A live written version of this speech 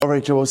All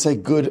right, Joe, we'll say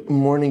good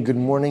morning.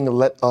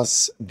 Let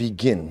us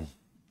begin.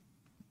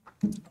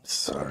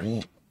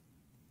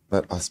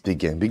 Let us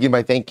begin. Begin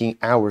by thanking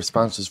our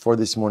sponsors for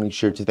this morning's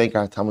share, to thank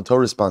our Talmud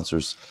Torah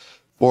sponsors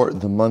for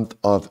the month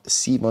of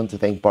Sivan, to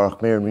thank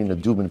Baruch Meir and Rina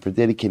Dubin for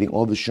dedicating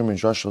all the Shurman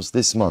Drashos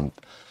this month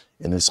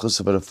in the Schus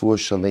of Refuah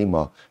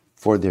Shalema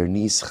for their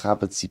niece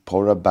Chabat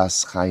Tzipora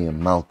Bas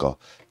Chaim Malka,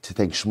 to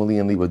thank Shmuley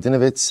and Liba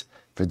Dinovitz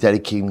for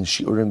dedicating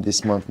Shiurim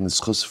this month in the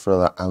Schus for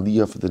the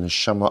Aliyah for the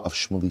Neshama of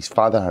Shmuley's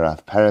father,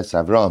 Harav Peretz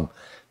Avram,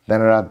 then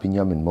Harav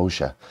Binyamin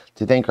Moshe.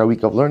 To thank our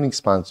Week of Learning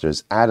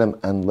sponsors, Adam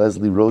and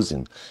Leslie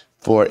Rosen,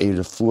 for a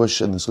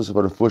Refuah in the Schus of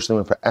Refuah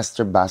Shalema for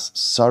Esther Bas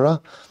Sarah,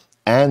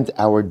 and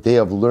our Day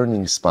of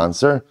Learning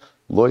sponsor,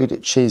 Lloyd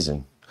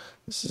Chazen.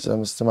 This is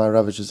Mr.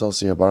 Maravich is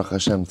also here, Baruch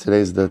Hashem.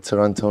 Today's the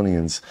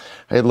Torontonians.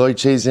 Lloyd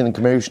Chazen, in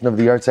commemoration of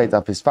the yahrzeit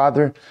of his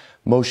father,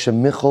 Moshe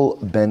Michal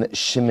ben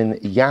Shimon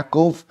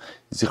Yaakov,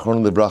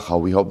 Zichron Livracha.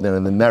 We hope that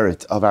in the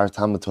merit of our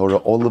Talmud Torah,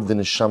 all of the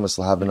neshamas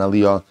will have an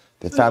aliyah,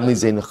 the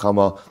families in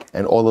Nechama,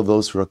 and all of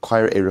those who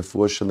require a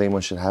refuah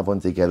shalema should have one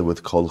together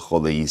with Kol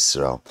Cholei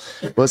Yisrael.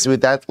 Well, so with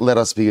that, let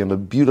us begin. A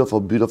beautiful,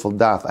 beautiful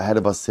daf ahead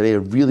of us today,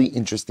 a really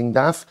interesting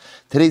daf.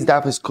 Today's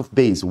daf is Kuf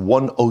Beis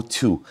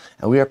 102,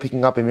 and we are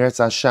picking up in Meretz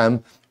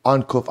Hashem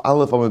on Kuf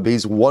Aleph on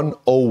Beis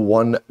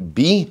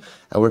 101b,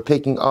 and we're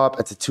picking up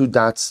at the 2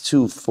 dots,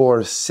 2,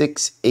 4,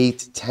 6,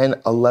 8, 10,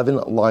 11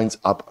 lines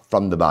up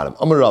from the bottom.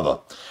 Amar Rava.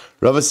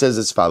 Rava says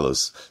as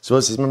follows. So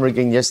let's remember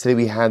again, yesterday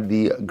we had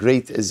the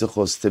great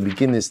zichos to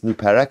begin this new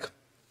parak,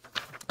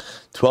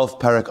 12th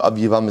parak of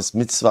Yevamos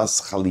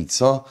Mitzvahs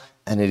Chalitza,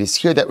 and it is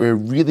here that we're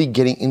really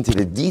getting into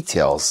the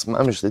details,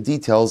 mamish the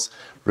details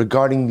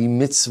regarding the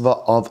mitzvah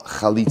of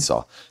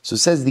Chalitza. So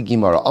says the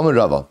Gemara, Amar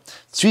Rava,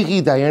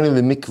 Tzrichi dayanim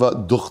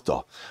lemikva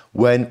duchta.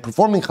 When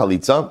performing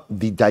Chalitza,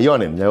 the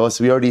dayanim, now as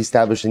we already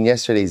established in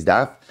yesterday's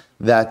daf,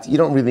 that you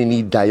don't really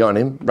need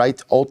dayanim,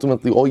 right?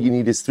 Ultimately, all you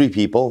need is 3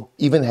 people,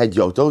 even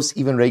hedyotos,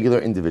 even regular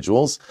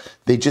individuals.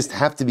 They just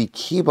have to be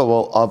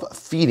capable of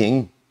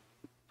feeding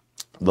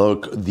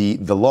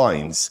the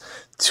lines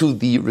to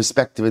the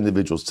respective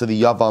individuals, to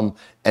the yavam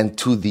and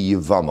to the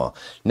yavama.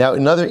 Now,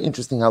 another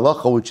interesting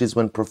halacha, which is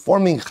when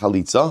performing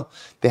chalitza,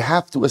 they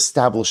have to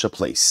establish a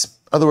place.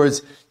 In other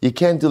words, you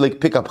can't do like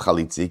pick up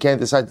chalitza. You can't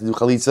decide to do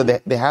chalitza.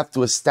 They have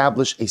to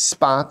establish a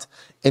spot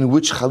in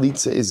which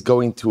chalitza is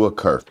going to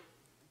occur.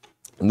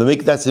 And the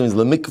mikdash means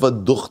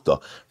lemikva duchta.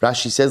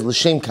 Rashi says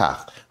l'shem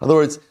kach. In other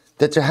words,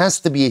 that there has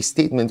to be a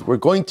statement, we're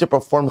going to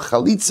perform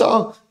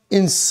chalitza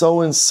in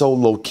so-and-so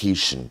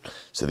location.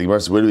 So the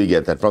Gemara says, where do we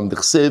get that from? The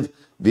chsiv,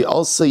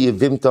 v'alsa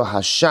yevimto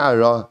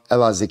hashara el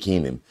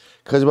hazekenim.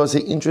 Because we'll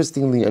say,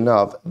 interestingly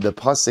enough, the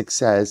pasuk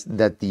says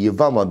that the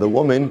yevama, the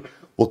woman,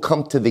 will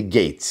come to the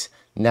gates.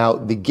 Now,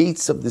 the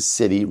gates of the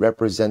city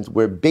represent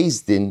where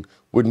Beis Din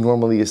would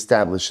normally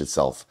establish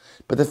itself.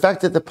 But the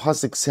fact that the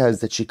pasuk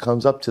says that she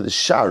comes up to the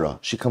shara,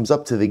 she comes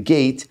up to the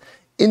gate,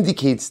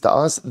 indicates to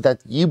us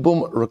that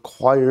Yibum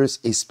requires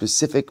a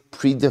specific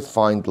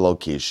predefined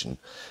location.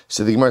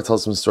 So the Gemara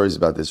tells some stories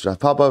about this. Rav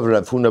Papa and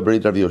Rav Huna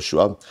Bered Rav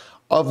Yoshua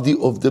of the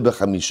Uvda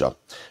Bechamisha.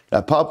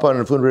 Rav Papa and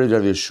Rav Huna Bered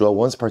Rav Yoshua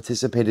once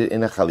participated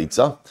in a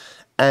chalitza,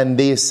 and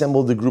they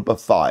assembled a group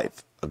of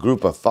 5. A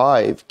group of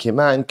 5 came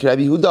in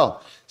Rabbi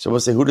Huda. So we'll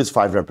say, who does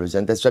 5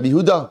 represent? That's Rabbi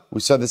Huda. We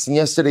saw this in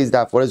yesterday's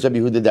daf. What does Rabbi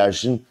Huda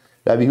darshan?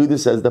 Rabbi Huda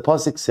says, the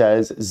pasuk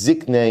says,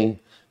 Ziknei,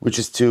 which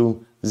is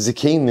 2,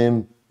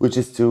 Zikenim, which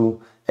is 2,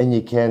 and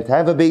you can't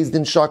have a Beis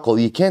Din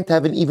shakel. You can't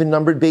have an even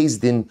numbered Beis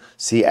Din.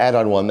 So you add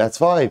on 1, that's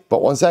 5.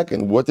 But 1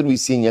 second, what did we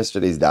see in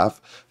yesterday's daf?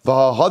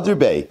 V'ha'hadr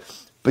bey.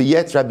 But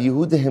yet Rabbi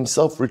Yehuda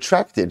himself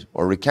retracted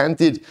or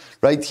recanted,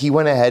 right? He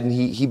went ahead and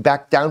he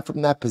backed down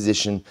from that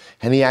position,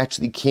 and he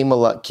actually came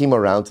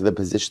around to the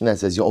position that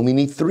says you only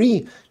need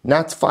 3,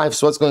 not 5.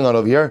 So what's going on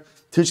over here?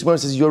 Tushimar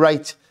says, you're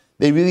right.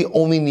 They really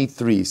only need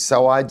 3.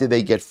 So why did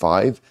they get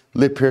 5?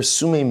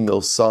 Lepersume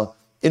milsa,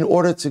 in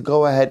order to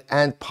go ahead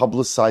and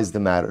publicize the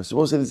matter. So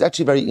we'll say it's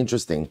actually very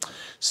interesting.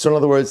 So in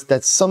other words,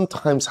 that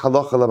sometimes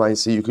halacha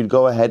l'maaseh, you could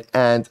go ahead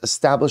and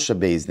establish a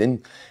Beis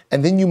Din,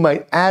 and then you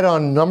might add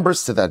on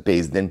numbers to that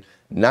Beis Din,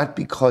 not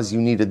because you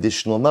need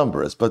additional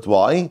numbers, but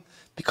why?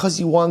 Because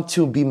you want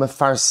to be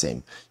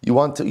mefarsim. You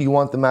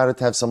want the matter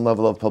to have some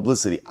level of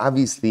publicity.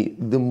 Obviously,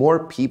 the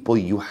more people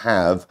you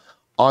have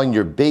on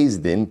your Beis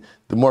Din,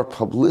 the more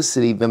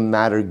publicity the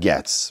matter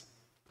gets.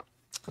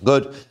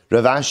 Good.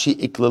 Rav Ashi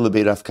ikla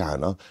lebei Rav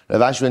Kahana.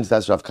 Rav Ashi went to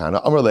ask Rav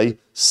Kahana. Amrlei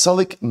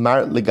salik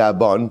mar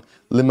legabon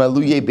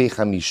limaluye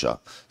bechamisha.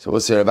 So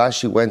we'll say Rav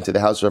Ashi went to the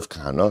house of Rav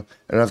Kahana,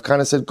 and Rav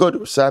Kahana said, "Good,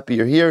 we're so happy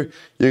you're here.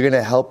 You're going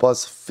to help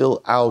us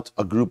fill out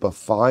a group of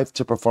 5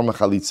 to perform a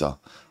chalitza."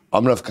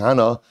 Amr Rav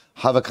Kahana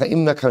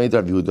havakaimna kamed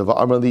Rav Yehuda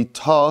va'amrli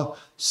ta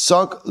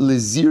sak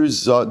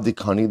lezirza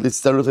dekani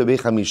litzaruf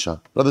bechamisha.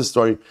 Another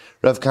story.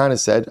 Rav Kahana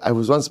said, "I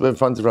was once in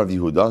front of Rav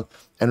Yehuda,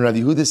 and Rav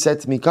Yehuda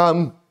said to me,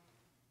 come."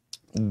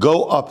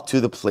 Go up to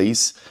the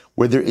place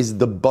where there is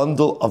the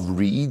bundle of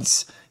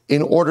reeds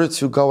in order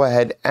to go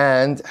ahead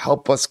and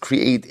help us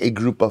create a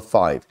group of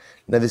 5.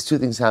 Now, there's 2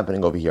 things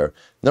happening over here.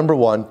 Number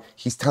 1,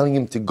 he's telling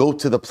him to go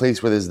to the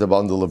place where there's the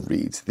bundle of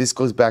reeds. This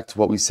goes back to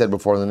what we said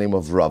before in the name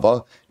of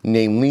Rava,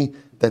 namely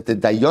that the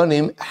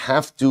Dayanim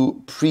have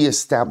to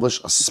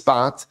pre-establish a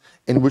spot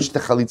in which the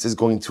Chalitza is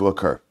going to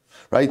occur.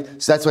 Right?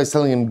 So that's why he's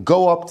telling him,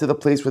 go up to the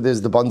place where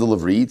there's the bundle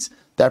of reeds.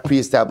 That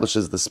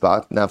pre-establishes the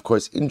spot. Now, of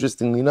course,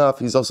 interestingly enough,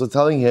 he's also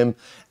telling him,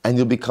 and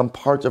you'll become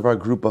part of our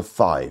group of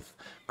 5.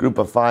 Group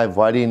of 5,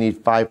 why do you need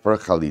 5 for a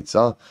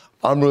Chalitza?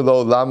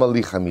 Amrulo lama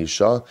li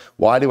chamisha.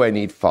 Why do I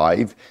need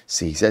 5?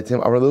 So he said to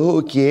him,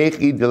 Amrulo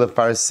kiechid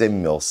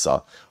v'lefarsem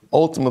milsa.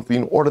 Ultimately,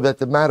 in order that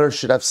the matter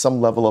should have some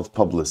level of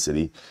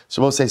publicity.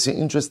 So we'll say, so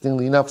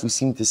interestingly enough, we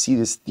seem to see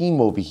this theme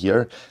over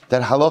here,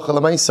 that halacha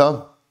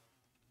l'maisa,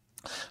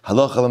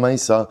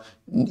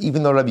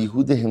 even though Rabbi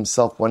Yehuda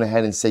himself went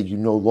ahead and said you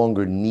no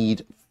longer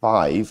need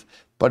 5,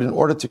 but in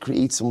order to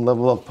create some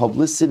level of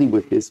publicity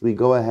with this, we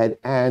go ahead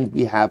and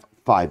we have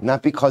 5.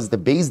 Not because the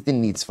Beis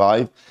Din needs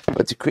 5,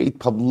 but to create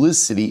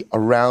publicity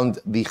around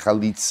the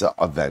Chalitza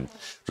event.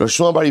 Rav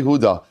Shmuel bar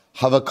Yehuda,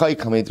 Havakai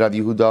kamed Rav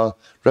Yehuda.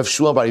 Rav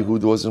Shmuel bar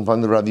Yehuda was in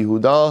front of Rav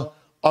Yehuda.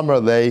 Amar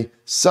le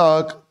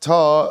sak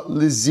ta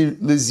lizir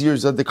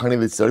zadekani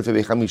litzarif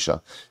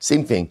vechamisha.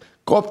 Same thing.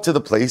 Go up to the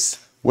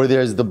place where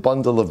there's the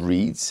bundle of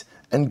reeds,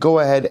 and go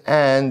ahead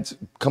and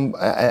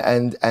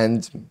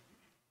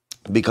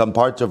become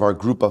part of our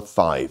group of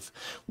 5.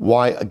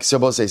 Why?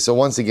 So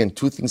once again,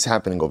 2 things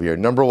happening over here.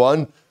 Number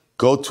 1,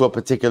 go to a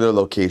particular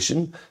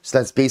location. So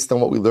that's based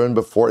on what we learned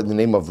before in the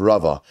name of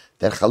Rava,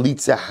 that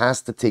Chalitza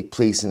has to take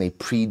place in a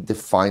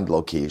predefined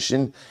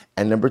location.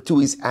 And number 2,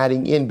 he's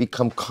adding in,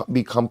 become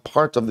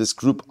part of this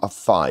group of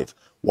 5.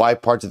 Why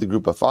part of the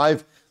group of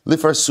 5?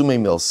 Lifar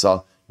sume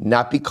milsa.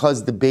 Not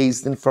because the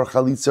Beis Din for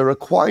Chalitza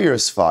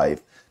requires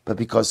 5, but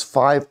because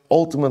 5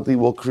 ultimately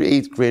will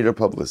create greater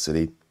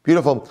publicity.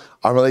 Beautiful.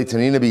 Amarle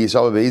Tanina be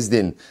Yisrael Beis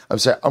Din. I'm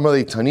sorry,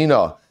 Amarle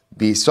Tanina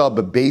be Yisrael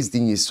Beis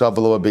Din Yisrael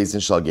v'lo Beis Din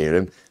Shal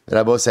Gerim. And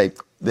I both say,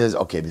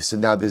 so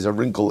now there's a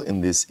wrinkle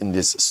in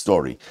this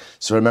story.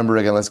 So remember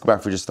again, let's go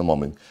back for just a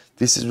moment.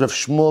 This is Rav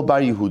Shmuel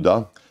bar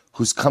Yehuda,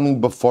 who's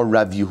coming before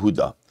Rav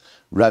Yehuda.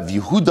 Rav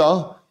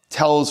Yehuda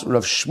tells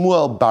Rav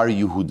Shmuel bar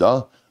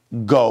Yehuda,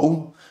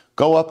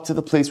 go up to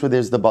the place where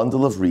there's the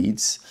bundle of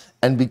reeds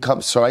and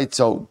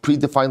so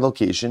predefined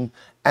location,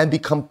 and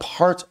become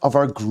part of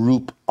our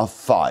group of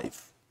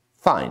 5.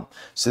 Fine.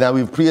 So now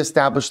we've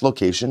pre-established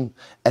location,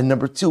 and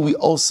number 2, we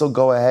also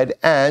go ahead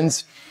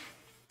and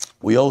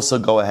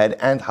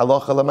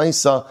halacha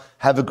l'maisa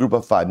have a group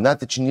of 5. Not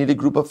that you need a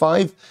group of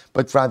 5,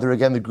 but rather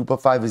again the group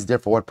of 5 is there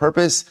for what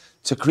purpose?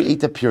 To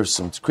create a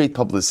pirsum, to create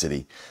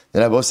publicity.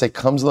 Then Abu say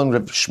comes along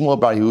Rav Shmuel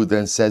bar Yehuda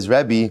and says,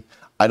 Rabbi,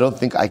 I don't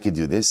think I could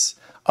do this.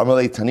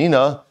 Amalei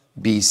Tanina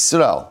be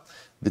Yisrael.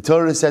 The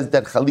Torah says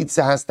that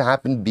Chalitza has to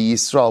happen be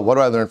Yisrael. What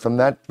do I learn from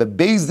that? The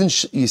Beis Din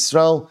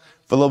Yisrael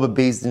v'lo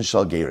Beis Din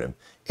Shal Gerim.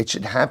 It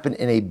should happen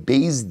in a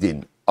Beis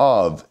Din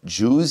of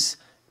Jews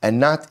and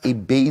not a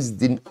Beis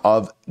Din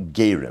of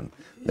Gerim.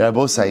 The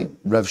Rabbi say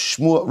Rav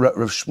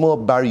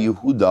Shmuel bar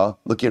Yehuda.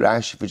 Look at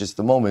Rashi for just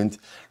a moment.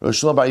 Rav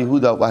Shmuel bar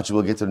Yehuda. Well, actually,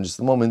 we'll get to it in just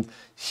a moment.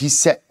 He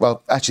said,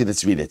 well, actually,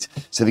 let's read it.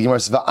 So the Gemara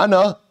says,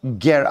 "Va'ana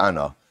ger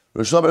ana."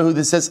 Rav Shmuel bar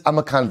Yehuda says, "I'm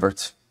a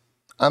convert."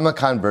 I'm a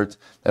convert.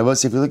 That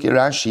was, if you look at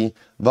Rashi,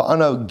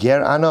 Va'ana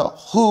ger ana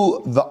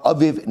hu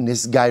va'aviv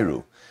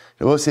nisgairu.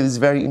 That was, it is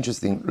very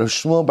interesting. Rav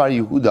Shmuel bar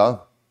Yehuda,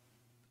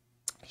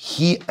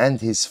 he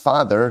and his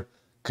father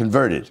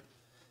converted.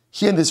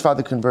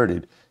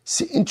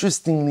 So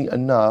interestingly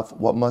enough,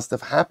 what must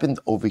have happened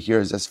over here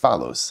is as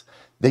follows.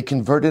 They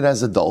converted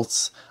as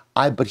adults,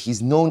 but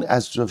he's known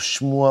as Rav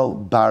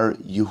Shmuel bar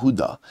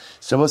Yehuda.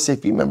 So I will say,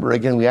 if you remember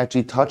again, we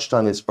actually touched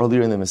on this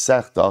earlier in the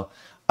Masechta,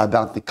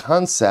 about the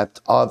concept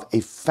of a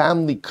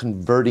family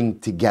converting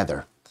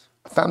together.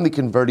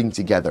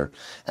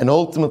 And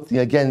ultimately,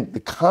 again, the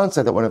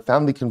concept that when a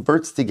family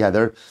converts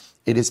together,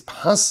 it is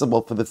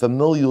possible for the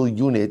familial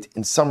unit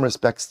in some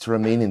respects to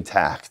remain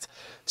intact.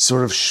 So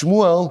Rav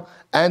Shmuel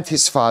and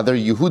his father,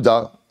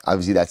 Yehuda,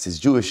 obviously that's his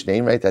Jewish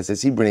name, right? That's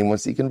his Hebrew name.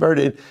 Once he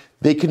converted,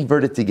 they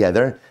converted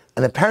together.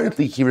 And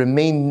apparently he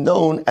remained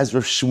known as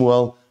Rav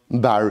Shmuel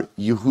bar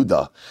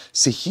Yehuda.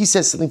 So he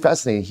says something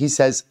fascinating. He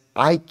says,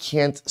 I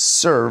can't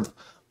serve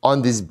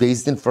on this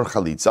Beis Din for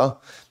Chalitza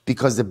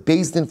because the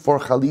Beis Din for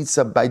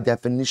Chalitza by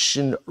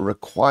definition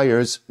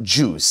requires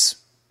Jews.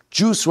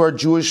 Jews who are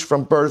Jewish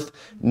from birth,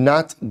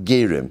 not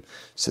Gerim.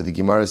 So the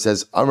Gemara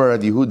says, Amar Rav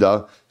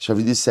Yehuda,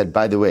 Shavidi said,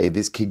 by the way,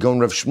 this Kigon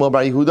Rav Shmuel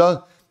bar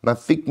Yehuda,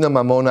 Mafikna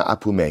Mamona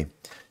Apume.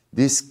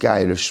 This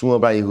guy, Rav Shmuel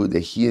bar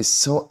Yehuda, he is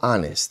so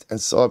honest and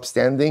so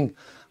upstanding,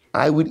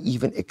 I would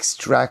even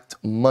extract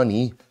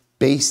money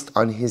based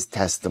on his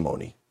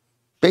testimony.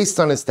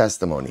 So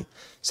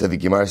the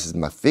Gemara says,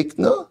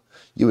 Mafikna,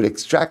 you would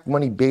extract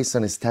money based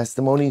on his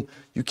testimony.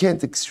 You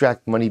can't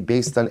extract money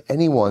based on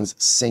anyone's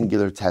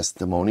singular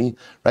testimony,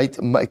 right?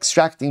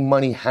 Extracting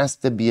money has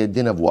to be a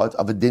din of what?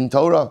 Of a din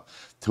Torah.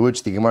 To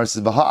which the Gemara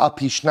says,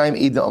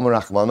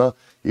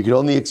 you can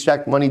only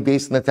extract money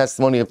based on the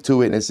testimony of 2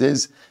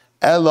 witnesses.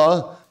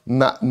 Ella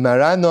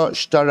marano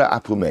shtara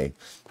apume.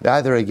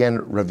 Rather, again,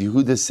 Rav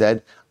Yehuda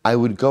said, I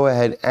would go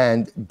ahead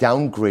and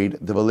downgrade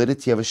the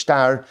validity of a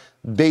shtar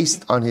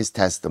based on his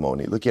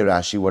testimony. Look at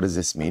Rashi, what does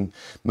this mean?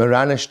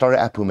 Marana shtara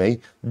apume,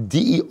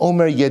 di'i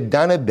omer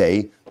yedana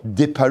be,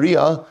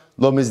 diparia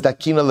lo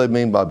mizdakina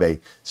lemein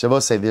babe. So I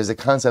will say, there's a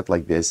concept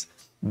like this,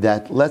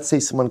 that let's say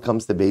someone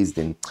comes to Beis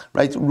Din,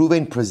 right?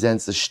 Reuven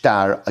presents a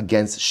shtar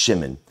against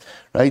Shimon,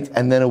 right?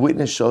 And then a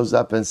witness shows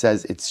up and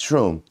says, it's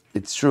true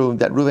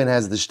that Reuven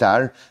has the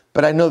shtar,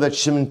 but I know that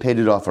Shimon paid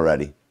it off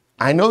already.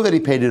 I know that he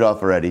paid it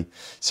off already.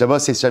 So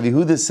Rav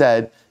Yehuda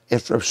said,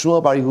 if Rav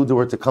Shmuel Bar Yehuda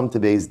were to come to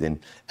Beis Din,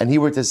 and he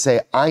were to say,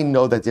 I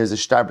know that there's a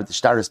shtar, but the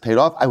shtar is paid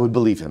off, I would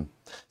believe him.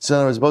 So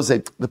in other words,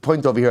 say, the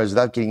point over here is,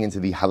 without getting into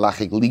the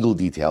halachic legal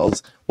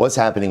details, what's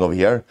happening over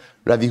here?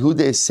 Rav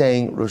Yehuda is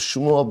saying, Rav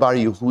Shmuel Bar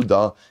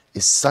Yehuda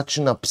is such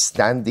an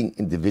upstanding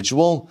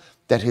individual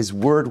that his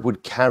word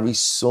would carry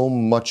so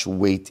much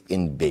weight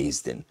in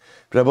Beis Din.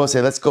 But I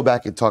say, let's go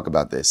back and talk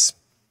about this.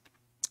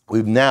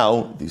 We've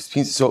now,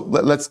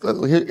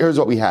 here's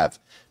what we have.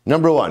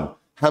 Number one,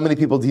 how many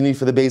people do you need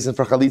for the Beis Din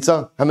for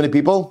Chalitza? How many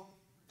people?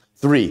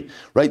 3,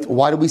 right?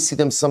 Why do we see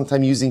them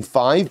sometime using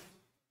 5?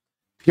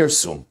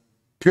 Pirsum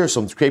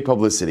to create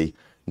publicity.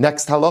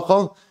 Next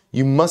halacha,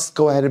 you must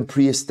go ahead and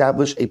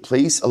pre-establish a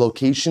place, a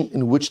location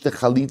in which the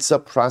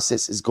Chalitza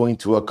process is going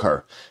to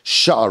occur.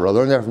 Shara,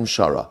 learn that from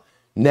Shara.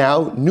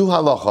 Now, new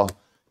halacha,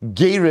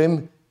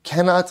 Gerim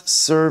cannot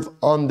serve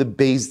on the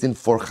Beis Din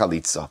for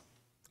Chalitza,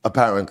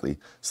 apparently.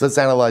 So let's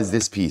analyze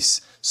this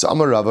piece. So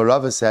Amar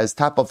Rava says,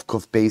 top of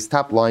Kuf Beis,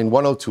 top line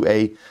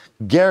 102a,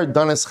 Ger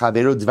danes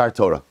chaveru dvar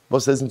Torah.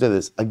 Let's listen to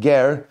this. A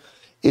ger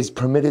is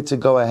permitted to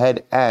go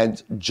ahead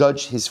and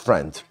judge his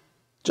friend.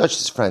 Look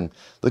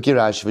at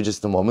Rashi for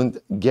just a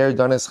moment. Ger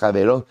danes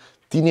chaveru,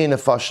 dine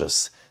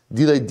nefashos.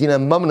 Dile dina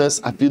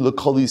mamnas afilu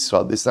kol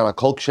Yisrael. This is not a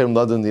kol kshem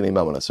ladun dine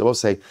mamnas. So we'll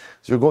say,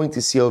 so we're going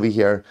to see over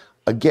here,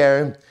 a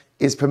ger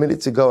is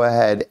permitted to go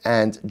ahead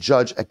and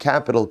judge a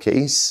capital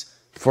case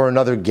for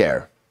another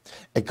ger.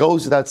 It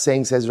goes without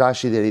saying, says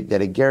Rashi,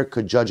 that a ger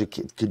could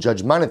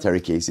judge monetary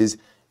cases.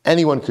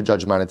 Anyone could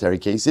judge monetary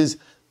cases,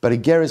 but a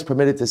ger is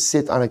permitted to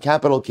sit on a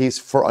capital case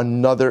for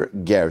another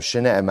ger.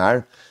 Shene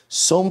emar,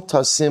 som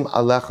tasim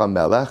alecha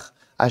melech,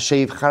 asher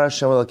yivchar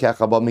Hashem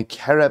elokecha ba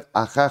mikerev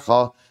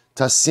achecha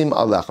tasim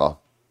alecha.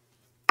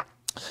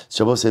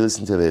 So we'll say,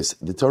 listen to this.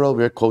 The Torah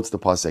over here quotes the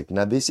pasuk.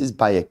 Now this is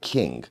by a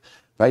king,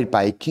 right?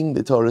 By a king,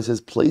 the Torah says,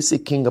 place a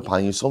king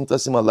upon you. Som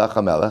tasim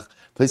alecha melech.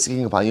 Place a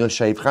king upon you.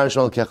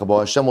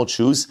 Hashem will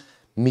choose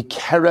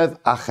mikerev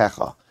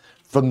achecha,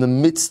 from the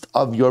midst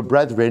of your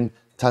brethren.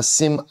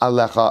 Tasim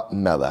alecha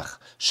melech.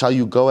 Shall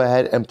you go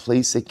ahead and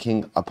place a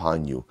king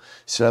upon you?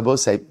 So Rabbi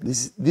say,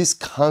 this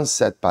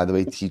concept, by the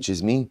way,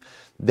 teaches me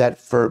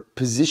that for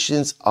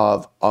positions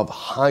of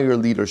higher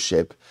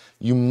leadership,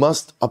 you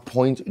must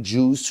appoint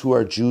Jews who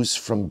are Jews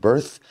from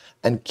birth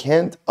and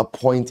can't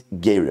appoint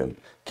gerim,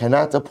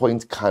 cannot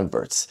appoint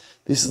converts.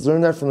 This is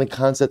learned out from the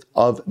concept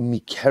of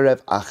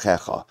mikerev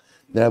achecha.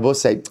 The Rabbi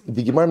say,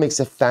 the Gemara makes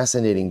a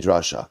fascinating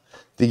drasha.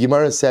 The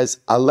Gemara says,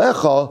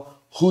 alecha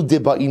hu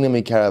deba'ina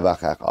mikerev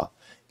achecha.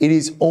 It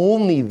is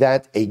only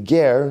that a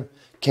ger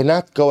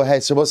cannot go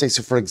ahead. So we'll say,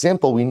 so for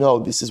example, we know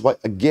this is why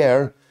a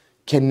ger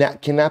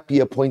cannot be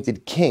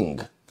appointed king.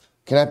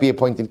 Cannot be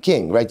appointed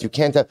king, right? You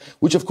can't have,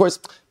 which of course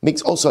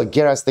makes also a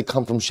ger has to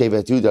come from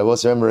Shevet Yehuda. I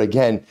also remember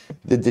again,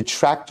 the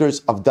detractors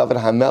of David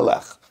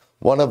HaMelech,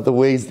 one of the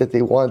ways that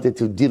they wanted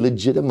to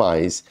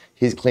delegitimize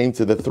his claim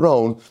to the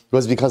throne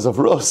was because of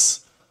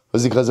Rus.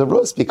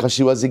 Because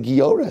she was a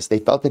Giores. They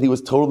felt that he was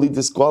totally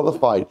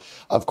disqualified.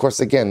 Of course,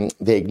 again,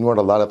 they ignored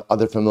a lot of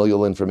other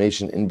familial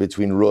information in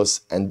between Rus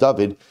and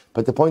David.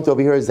 But the point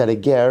over here is that a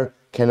ger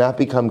cannot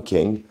become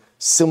king.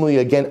 Similarly,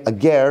 again, a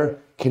ger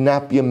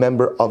cannot be a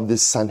member of the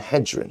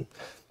Sanhedrin.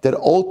 That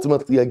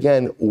ultimately,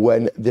 again,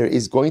 when there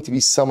is going to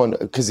be someone,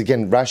 because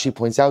again, Rashi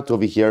points out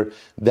over here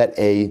that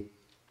a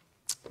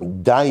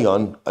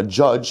dayan, a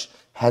judge,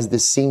 has the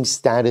same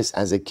status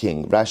as a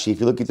king. Rashi, if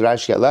you look at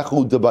Rashi,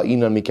 Alechu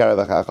deba'inan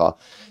mikarav achacha.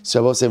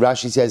 So we'll say,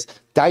 Rashi says,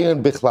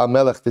 dayan bichlal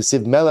melech,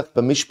 tesiv melech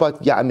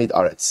b'mishpat ya'amid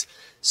aretz.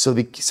 So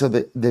the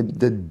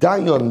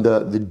dayan,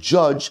 the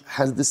judge,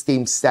 has the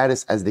same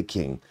status as the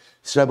king.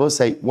 So Rabbi will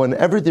say,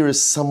 whenever there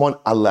is someone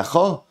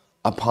alecha,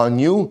 upon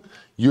you,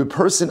 your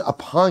person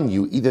upon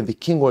you, either the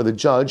king or the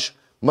judge,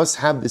 must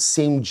have the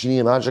same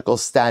genealogical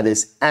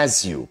status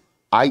as you,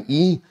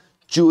 i.e.,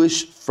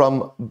 Jewish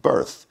from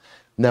birth.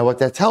 Now, what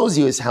that tells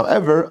you is,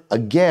 however, a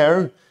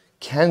ger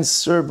can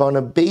serve on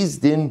a Beis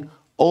Din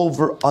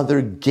over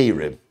other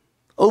gerim.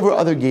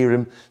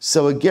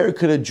 So a ger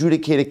could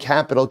adjudicate a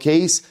capital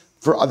case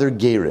for other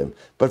gerim.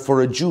 But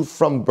for a Jew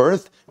from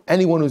birth,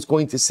 anyone who's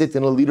going to sit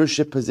in a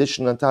leadership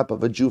position on top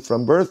of a Jew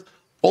from birth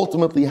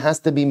ultimately has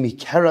to be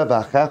mikerav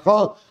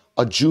achecha,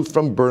 a Jew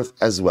from birth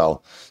as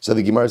well. So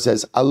the Gemara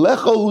says,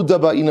 Alecha hu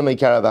daba'ina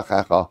mikerav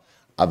achecha,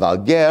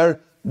 aval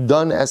ger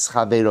dan es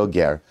chavero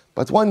ger.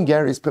 But one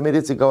ger is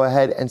permitted to go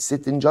ahead and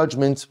sit in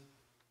judgment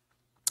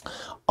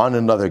on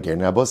another ger.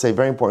 Now, I will say a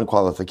very important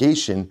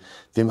qualification.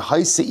 Vim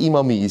haise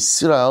imam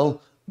Yisrael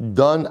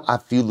dan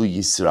afilu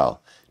Yisrael.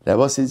 Now,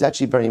 this is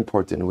actually very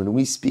important. When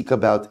we speak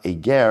about a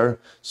ger,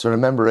 so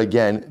remember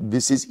again,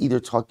 this is either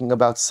talking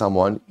about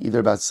someone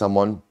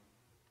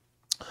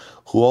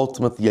who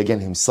ultimately, again,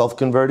 himself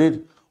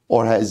converted,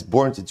 or has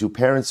born to two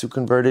parents who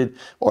converted,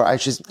 or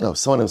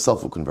someone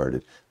himself who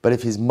converted. But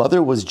if his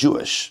mother was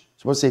Jewish,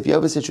 so we'll say if you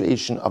have a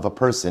situation of a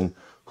person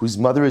whose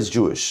mother is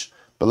Jewish,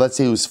 but let's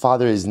say whose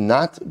father is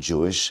not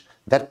Jewish,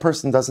 that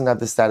person doesn't have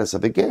the status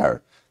of a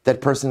ger. That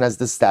person has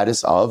the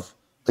status of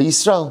a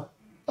Yisrael,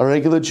 a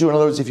regular Jew. In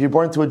other words, if you're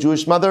born to a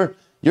Jewish mother,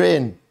 you're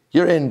in.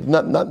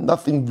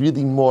 Nothing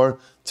really more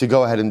to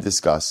go ahead and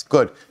discuss.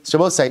 Good. So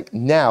we'll say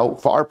now,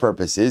 for our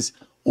purposes,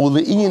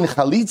 ule'inyan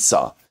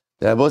chalitza.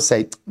 I will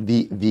say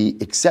the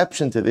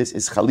exception to this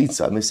is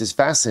chalitza, and this is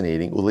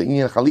fascinating.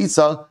 Ule'inyan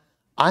chalitza,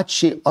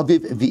 ache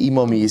aviv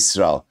v'imo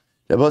miYisrael.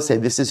 I will say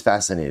this is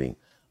fascinating.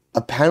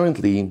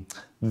 Apparently,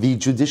 the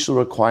judicial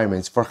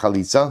requirements for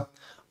chalitza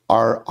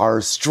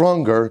are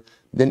stronger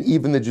than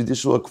even the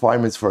judicial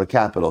requirements for a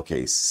capital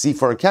case. See,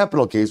 for a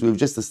capital case, we've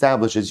just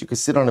established is you can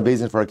sit on a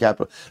basin for a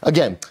capital.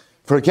 Again,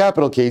 for a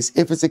capital case,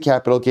 if it's a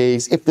capital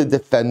case, if the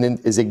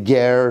defendant is a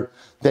ger,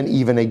 then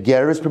even a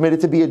ger is permitted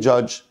to be a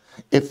judge.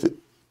 If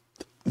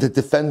the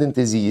defendant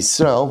is a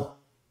Yisrael,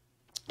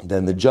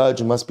 then the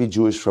judge must be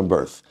Jewish from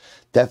birth.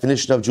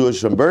 Definition of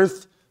Jewish from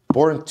birth,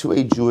 born to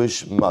a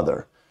Jewish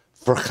mother.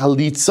 For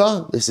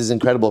chalitza, this is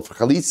incredible, for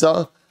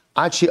chalitza,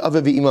 achi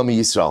ave v'ima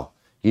miYisrael.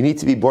 You need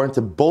to be born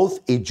to both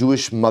a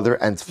Jewish mother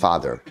and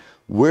father.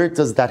 Where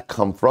does that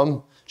come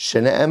from?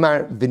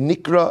 Shene'emar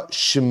v'nikra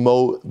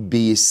shemo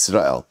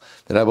b'Yisrael.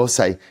 Then I will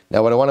say,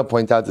 now what I want to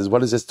point out is,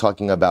 what is this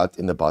talking about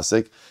in the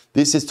pasuk?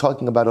 This is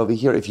talking about over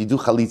here, if you do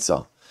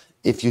chalitza.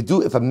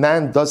 If a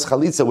man does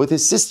chalitza with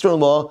his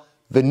sister-in-law,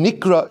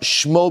 v'nikra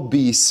shmo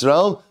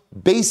b'Yisrael,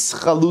 beis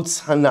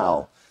chalutz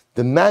hanal.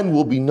 The man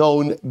will be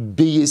known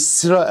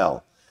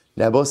b'Yisrael.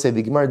 Now, I will say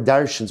the Gemara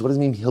darshans. What does it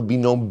mean? He'll be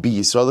known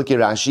b'Yisrael. Look at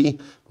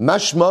Rashi.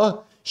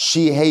 Mashma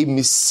shehei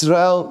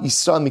Misrael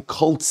Yisrael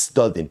mikol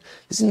tzadin.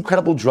 This is an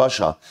incredible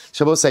drasha.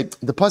 So I will say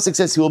the pasuk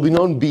says he will be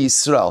known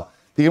b'Yisrael.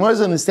 The Gemara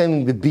is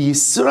understanding that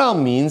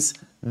b'Yisrael means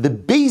the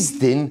Beis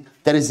Din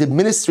that is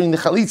administering the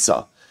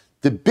chalitza.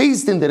 The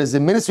Beis Din that is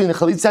administering the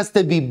chalitza has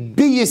to be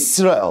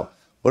b'Yisrael.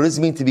 What does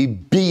it mean to be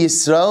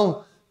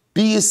b'Yisrael?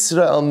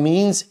 B'Yisrael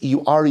means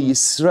you are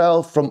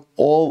Yisrael from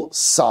all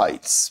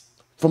sides.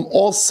 From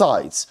all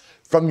sides.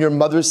 From your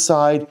mother's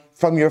side,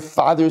 from your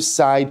father's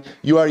side,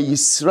 you are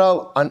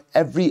Yisrael on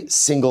every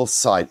single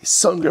side.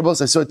 So incredible.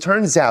 So it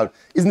turns out,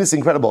 isn't this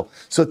incredible?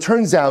 So it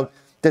turns out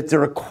that the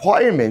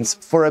requirements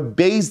for a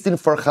Beis Din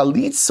for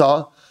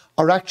chalitza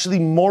are actually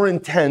more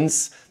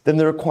intense than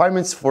the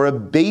requirements for a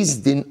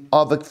Beis Din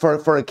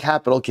for a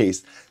capital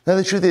case. Now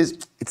the truth is,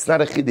 it's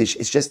not a chiddush.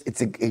 It's just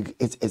it's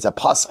a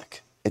pasuk.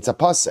 It's a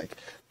pasuk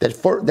that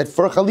for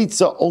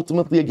chalitza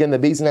ultimately again the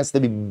Beis Din has to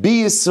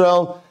be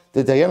Yisrael.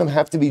 The Dayanim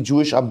have to be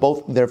Jewish on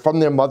both, they're from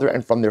their mother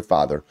and from their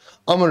father.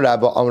 Amar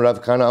Rabba, Amar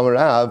Rav Kana, Amar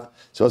Rav.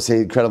 So I'll say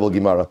incredible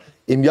Gemara.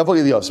 Im Yavo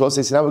Eliyav. So I'll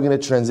say, so now we're going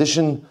to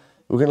transition.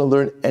 We're going to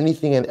learn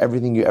anything and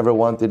everything you ever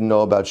wanted to know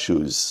about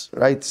shoes.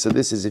 Right? So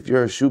this is, if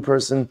you're a shoe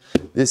person,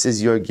 this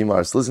is your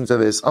Gemara. So listen to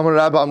this. Amar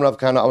Rabba, Amar Rav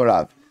Kana, Amar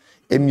Rav.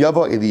 Im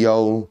Yavo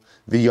Eliyav,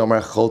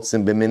 v'yomar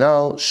choltzim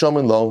b'minal,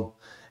 shomin lo.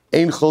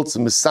 Ein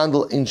choltzim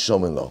b'sandal, ein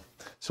shomin lo.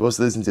 So let's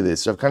listen to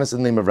this. Rav Kana said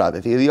the name of Rav.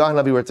 If Eliyahu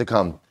Hanavi were to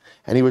come,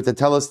 and he were to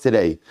tell us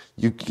today,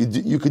 you could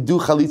do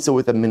chalitza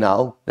with a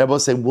minal. And I will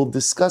say, we'll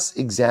discuss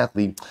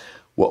exactly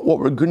what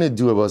we're going to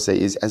do, I will say,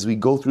 is as we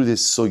go through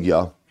this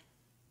sugya,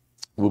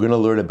 we're going to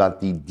learn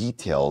about the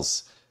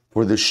details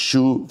for the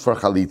shoe for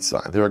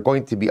chalitza. There are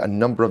going to be a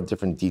number of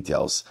different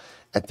details.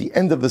 At the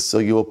end of the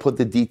sugya, we'll put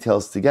the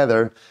details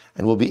together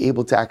and we'll be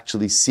able to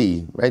actually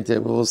see, right?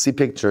 We'll see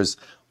pictures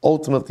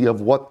ultimately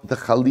of what the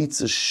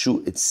chalitza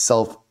shoe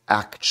itself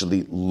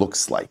actually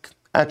looks like.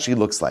 Now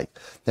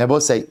I will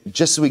say,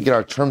 just so we get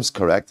our terms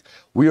correct,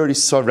 we already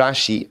saw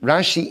Rashi.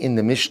 Rashi in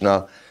the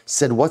Mishnah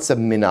said, what's a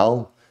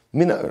minal?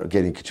 Minal,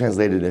 again, you could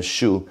translate it as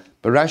shoe,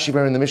 but Rashi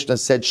in the Mishnah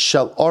said,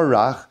 shel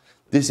orach,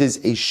 this is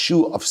a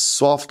shoe of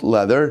soft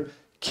leather,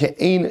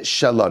 ke'ein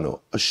shalanu,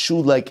 a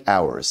shoe like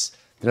ours.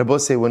 Then I will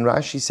say, when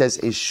Rashi says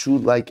a shoe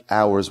like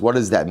ours, what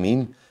does that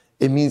mean?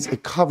 It means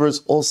it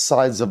covers all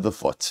sides of the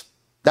foot.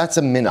 That's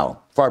a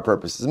minal, for our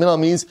purposes. Minal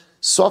means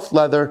soft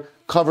leather,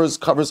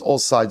 covers all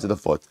sides of the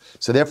foot.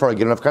 So therefore,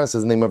 again, Rav Kana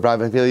says the name of Rav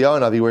Eliyahu,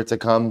 and if he were to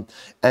come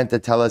and to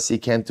tell us he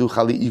can't do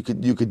chali, you could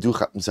do.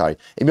 I'm sorry.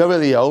 If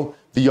Eliyahu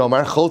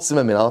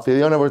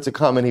were to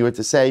come and he were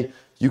to say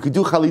you could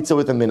do chalitza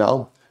with a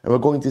minal, and we're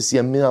going to see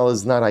a minal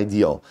is not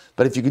ideal.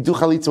 But if you could do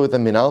chalitza with a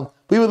minal,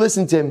 we would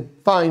listen to him.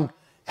 Fine.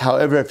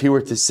 However, if he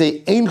were to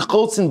say ein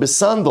choltzin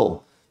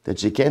besandal,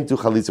 that you can't do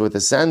chalitza with a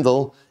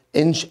sandal,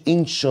 ein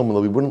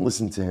shomelo, we wouldn't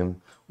listen to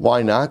him.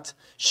 Why not?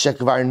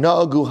 Shekvar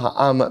nagu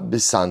ha'am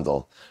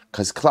b'sandal,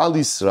 because Klal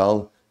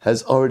Yisrael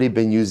has already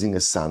been using a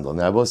sandal.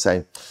 Now I will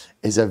say,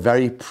 is a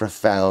very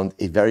profound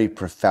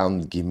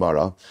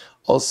Gemara,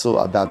 also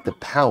about the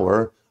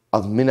power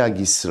of Minhag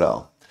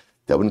Yisrael.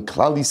 That when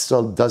Klal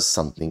Yisrael does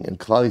something, and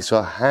Klal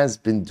Yisrael has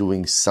been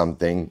doing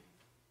something,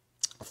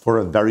 for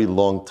a very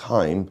long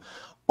time,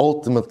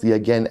 ultimately,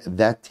 again,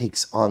 that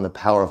takes on the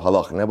power of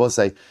halach. And I will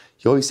say,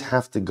 you always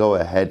have to go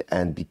ahead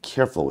and be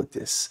careful with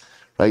this,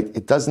 right?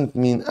 It doesn't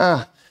mean,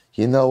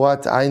 you know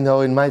what, I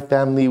know in my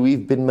family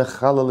we've been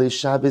mechalal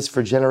Shabbos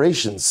for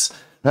generations,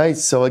 right?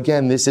 So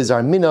again, this is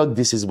our minhag,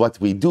 this is what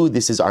we do,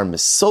 this is our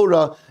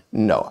mesorah.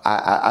 No,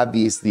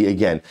 obviously,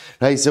 again,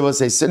 right? So we'll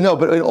say, so no,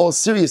 but in all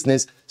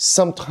seriousness,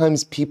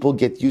 sometimes people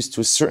get used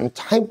to certain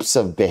types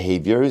of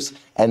behaviors,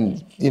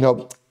 and,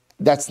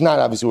 that's not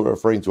obviously what we're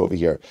referring to over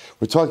here.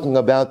 We're talking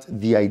about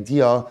the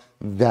idea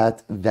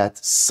that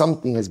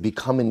something has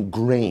become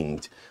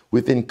ingrained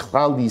within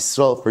Klal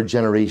Yisrael for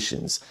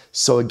generations.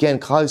 So again,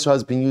 Klal Yisrael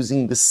has been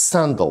using the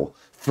sandal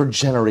for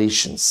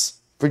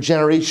generations.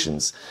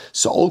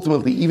 So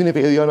ultimately, even if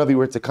Eliyahu Navi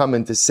were to come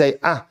and to say,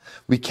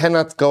 we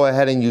cannot go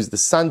ahead and use the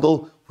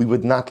sandal, we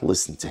would not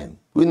listen to him.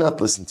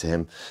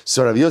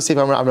 So Rav Yosef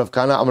Amar Rav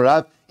Kana Amar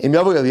Rav, Im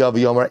Yavu Eliyahu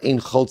Yomar Ein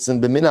Cholzen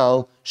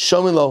B'Minal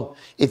Shomilo.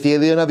 If the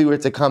Eliyahu Navi were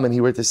to come and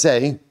he were to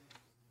say,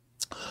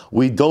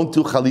 we don't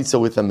do chalitza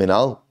with a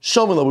minal,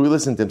 Shomilo, we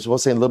listen to him. So we'll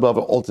say in a little bit of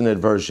an alternate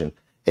version.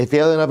 If the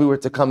Eliyahu Navi were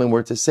to come and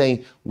were to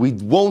say, we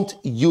won't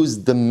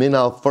use the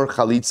minal for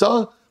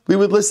chalitza, we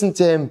would listen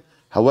to him.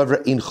 However,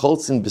 in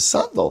cholzin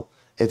b'sandal,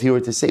 if he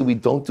were to say we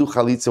don't do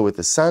chalitza with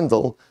a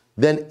sandal,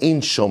 then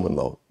in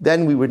shomelo,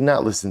 then we would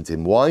not listen to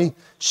him. Why?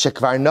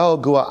 Shekvar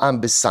na'ogua am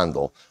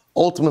b'sandal.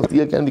 Ultimately,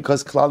 again,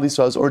 because Klal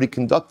Yisrael has already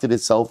conducted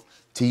itself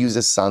to use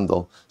a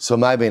sandal. So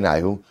my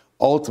beinayu,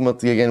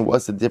 ultimately, again,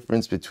 what's the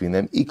difference between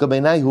them? Ika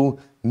beinayu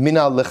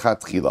minal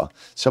lechatchila.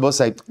 Shabbos,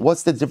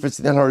 what's the difference?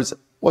 In other words,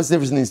 what's the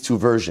difference in these two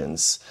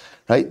versions?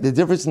 Right? The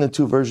difference in the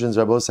two versions,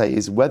 Rabbosai,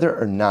 is whether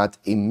or not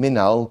a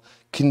minal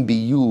can be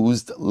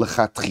used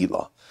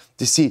lechatchila.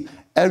 You see,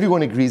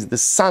 everyone agrees the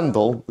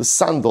sandal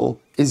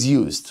is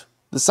used.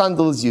 The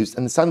sandal is used,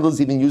 and the sandal is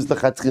even used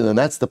lechatchila, and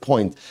that's the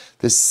point.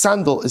 The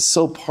sandal is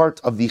so part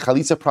of the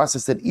chalitza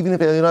process that even if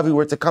Eliyahu Navi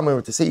were to come and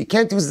were to say, you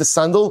can't use the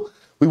sandal,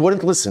 we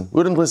wouldn't listen.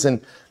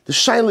 The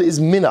shaila is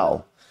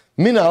minal.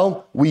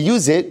 Minal, we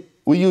use it,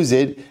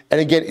 and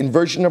again, in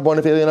version number one,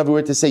 if Eliyahu Navi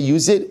were to say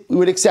use it, we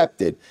would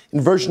accept it.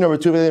 In version number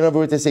two, if Eliyahu Navi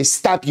were to say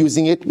stop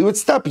using it, we would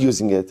stop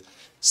using it.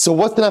 So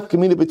what's the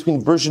nafkamina between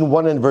version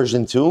 1 and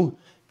version 2?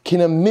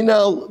 Can a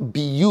minal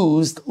be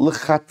used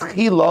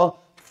lechatchila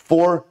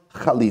for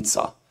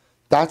chalitza?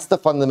 That's the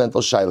fundamental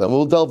shaila, and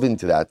we'll delve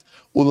into that.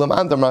 Ulam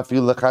andar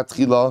mafil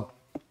lechatchila,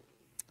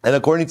 and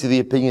according to the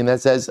opinion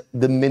that says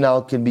the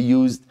minal can be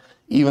used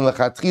even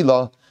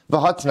lechatchila,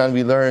 v'hatnan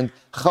we learned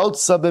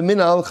chaltza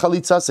b'minal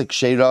chalitza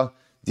sekshera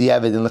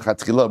di'avid in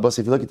lechatchila. But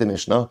if you look at the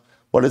Mishnah,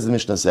 what does the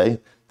Mishnah say?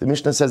 The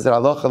Mishnah says that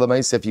Allah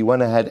Chalamayse, if you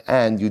went ahead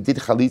and you did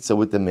chalitza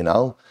with the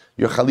minal,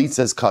 your chalitza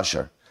is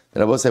kosher.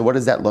 And I will say, what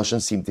does that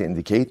lashon seem to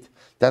indicate?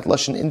 That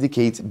lashon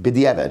indicates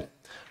b'di'avad,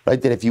 right?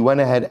 That if you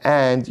went ahead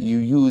and you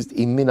used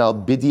a minal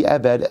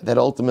b'di'avad, that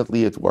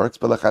ultimately it works,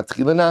 but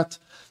lechatchila not.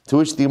 To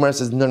which the Gemara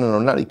says,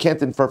 no, you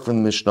can't infer from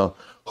the Mishnah.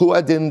 Hu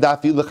adin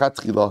dafi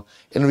lechatchila.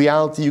 In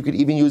reality, you could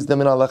even use the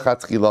minal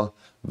lechatchila.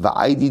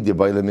 Va'aydi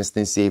debayla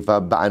misnei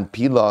seifa ba'an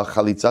pila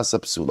chalitza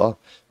sapsula.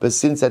 But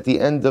since at the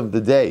end of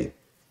the day,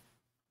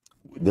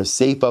 the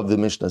seifa of the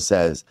Mishnah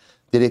says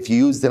that if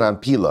you used it on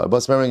pila,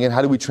 but remember again,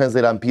 how do we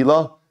translate on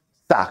pila?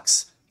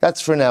 Socks.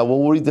 That's for now. We'll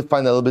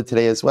redefine that a little bit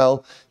today as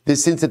well.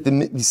 Since that the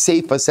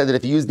seifa said that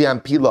if you use the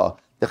ampila,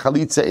 the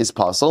chalitza is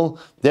possible.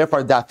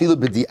 Therefore, dafilu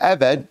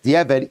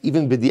b'di'eved,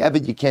 even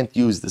b'di'eved, you can't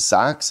use the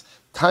socks.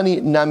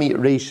 Tani nami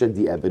reisha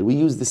di'eved. We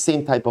use the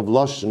same type of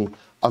lashon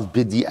of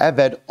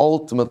b'di'eved,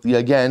 ultimately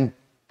again,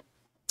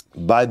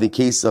 by the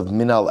case of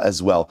minal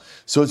as well.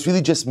 So it's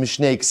really just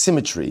mishnaic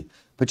symmetry.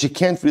 But you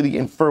can't really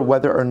infer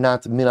whether or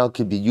not minal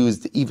can be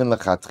used even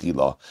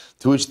lechatchila.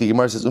 To which the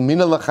Gemara says,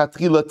 "Minal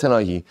lechatchila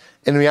tanahi."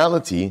 In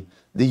reality,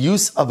 the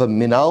use of a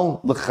minal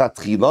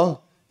lechatchila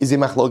is a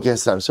machlokes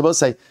Hashem. So I'll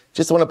say,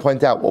 just want to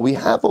point out what we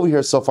have over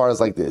here so far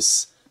is like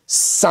this: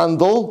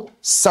 sandal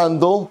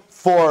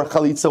for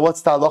chalitza.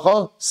 What's the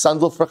halacha?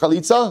 Sandal for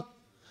chalitza,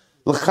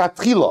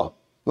 lechatchila.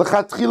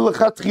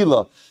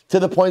 To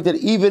the point that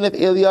even if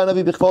Eliyahu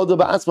Navi b'chvodo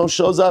ba'atzmo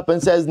shows up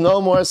and says no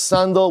more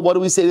sandal, what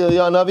do we say to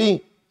Eliyahu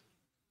Navi?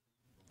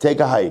 Take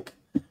a hike,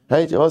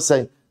 right? I will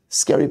say,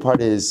 scary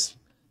part is,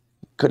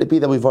 could it be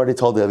that we've already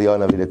told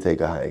Eliyahu Navi to take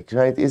a hike,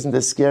 right? Isn't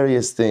the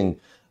scariest thing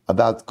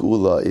about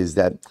Geula is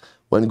that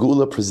when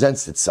Geula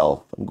presents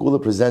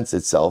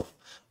itself,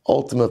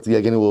 ultimately,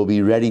 again, we'll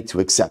be ready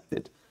to accept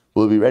it.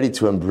 We'll be ready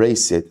to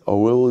embrace it,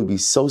 or we will be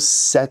so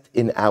set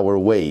in our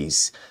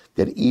ways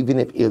that even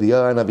if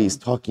Eliyahu Navi is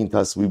talking to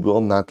us, we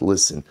will not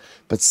listen.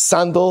 But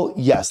sandal,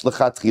 yes,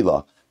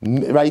 lechatchila,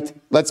 right?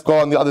 Let's go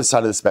on the other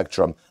side of the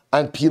spectrum.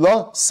 And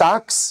pila,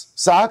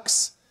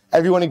 socks,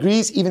 everyone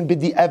agrees, even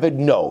b'di'eved,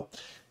 no.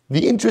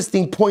 The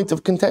interesting point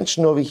of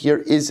contention over here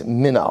is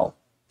minal.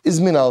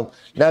 Now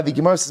the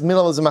Gemara says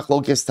minal is a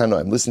machlokes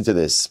tanoim. Listen to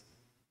this.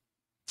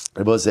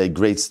 It was a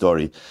great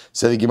story.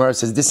 So the Gemara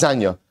says,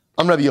 Disanya,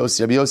 Rabbi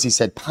Yossi. Rabbi Yossi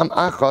said, Pam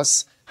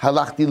achos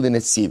halachti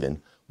l'netzivin.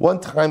 One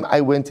time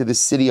I went to the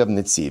city of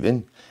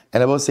Netzivin,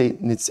 and I will say,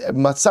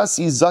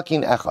 Matzasi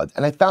zakin echad,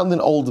 and I found an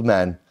old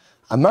man.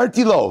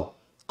 Amarti lo,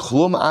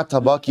 klum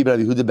atabaki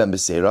Rabbi Yehuda ben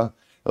Beseira.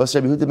 Rabbi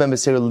Yehuda ben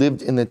Beseira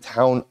lived in the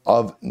town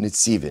of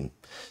Nitzivin.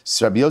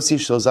 So Rabbi Yossi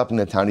shows up in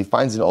the town. He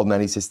finds an old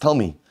man. He says, "Tell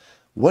me,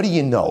 what do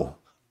you know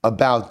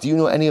about? Do you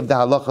know any of the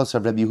halachas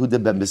of Rabbi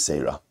Yehuda ben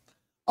Beseira?"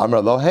 Amar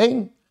lo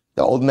hein.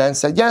 The old man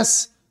said,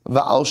 "Yes."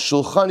 Va'al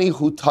shulchani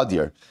hu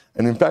tadir.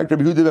 And in fact,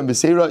 Rabbi Yehuda ben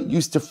Beseira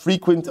used to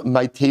frequent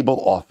my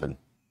table often.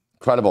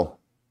 Incredible.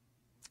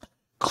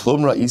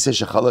 Klum ra'isa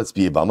shechalatz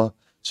biyabama.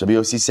 So Rabbi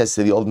Yossi says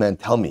to the old man,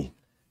 "Tell me,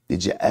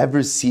 did you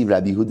ever see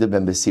Rabbi Yehuda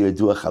ben Beseira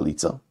do a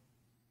chalitza?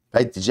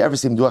 Right? Did you ever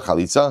see him do a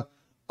chalitza?"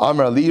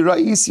 Amar li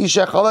ra'isi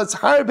shechalatz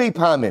harbe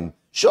pamim.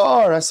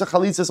 Sure, I saw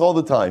chalitzas all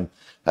the time.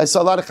 I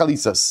saw a lot of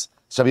chalitzas.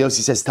 So Rabbi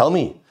Yossi says, "Tell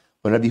me,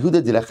 when Rabbi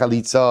Yehuda did a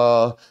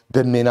chalitza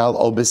b'minal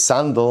or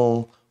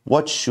b'sandal,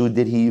 what shoe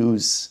did he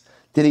use?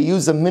 Did he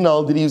use a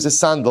minal? Did he use a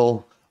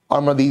sandal?"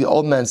 Amar li, the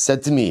old man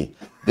said to me,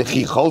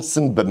 "V'chi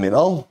cholzim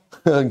b'minal."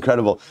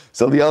 Incredible.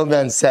 So the old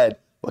man said,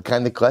 "What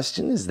kind of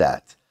question is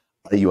that?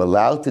 Are you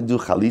allowed to do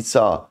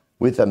chalitza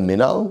with a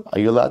minal? Are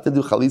you allowed to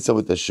do chalitza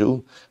with a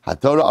shoe?"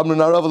 HaTorah amru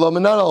narav lo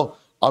minalo.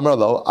 Amar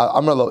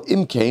lo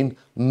imkain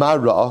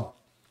mara.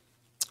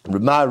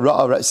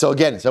 So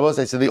again, so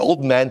the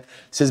old man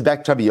says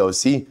back to Rabbi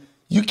Yossi,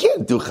 "You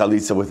can't do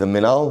chalitza with a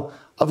minal."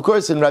 Of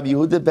course, when Rabbi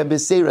Yehuda ben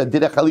Beseira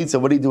did a chalitza,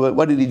 what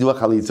did he do a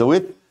chalitza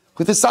with?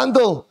 With a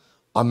sandal.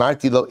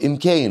 Amarti lo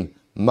imkain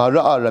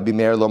mara Rabbi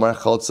Meir lo mar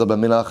chalza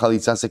b'minal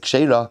chalitza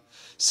sekshera.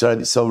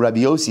 So Rabbi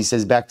Yossi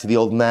says back to the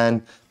old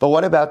man, "But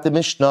what about the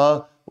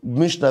Mishnah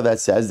that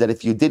says that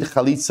if you did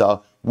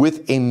chalitza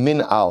with a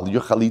min'al,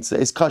 your chalitza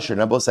is kosher?"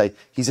 And Abosai,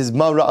 he says,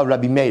 "Mara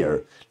Rabbi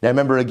Meir." Now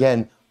remember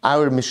again,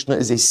 our Mishnah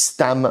is a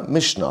stam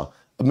Mishnah,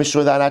 a Mishnah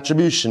without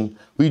attribution.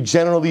 We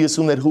generally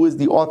assume that who is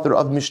the author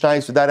of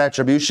Mishnah without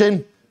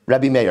attribution?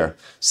 Rabbi Meir.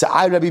 So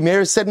Rabbi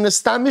Meir said in a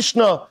stam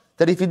Mishnah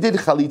that if you did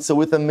chalitza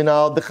with a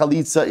minal, the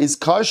chalitza is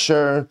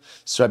kosher.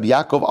 So Rabbi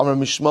Yaakov Amar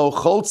Mishmo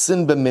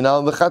Cholzin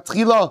b'minal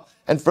v'chatchila.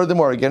 And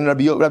furthermore, again,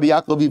 Rabbi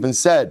Yaakov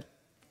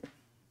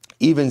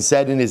even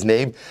said in his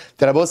name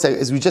that Abosai,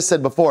 as we just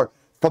said before,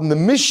 from the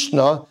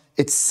Mishnah,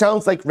 it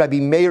sounds like Rabbi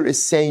Meir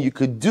is saying you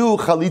could do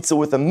chalitza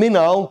with a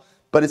minal,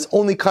 but it's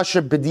only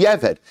kosher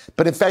b'diavad.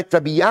 But in fact,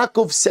 Rabbi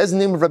Yaakov says in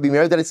the name of Rabbi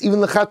Meir that it's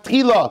even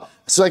l'chatchila.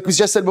 So like we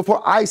just said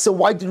before, so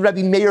why did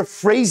Rabbi Meir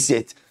phrase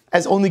it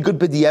as only good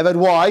b'diavad?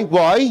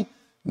 Why?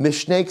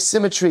 Mishnaic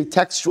symmetry,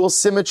 textual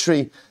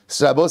symmetry.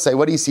 So Abosai,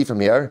 what do you see from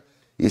here?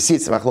 You see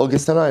it's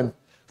machlokes tanaim.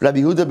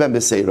 Rabbi Yehuda ben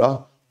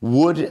Beseira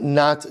would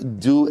not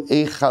do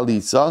a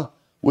chalitza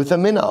with a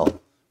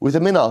minal.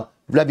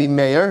 Rabbi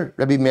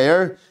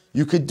Meir,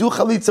 you could do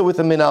chalitza with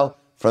a minal.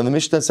 From the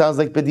Mishnah, it sounds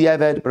like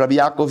b'diavad, but Rabbi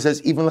Yaakov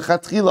says even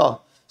l'chatchila.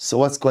 So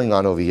what's going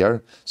on over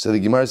here? So the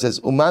Gemara says,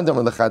 "Umandam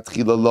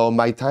l'chatchila lo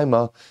my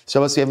taima."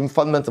 So we have a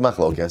fundamental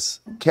machlokes.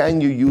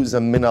 Can you use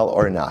a minal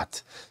or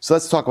not? So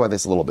let's talk about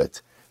this a little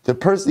bit.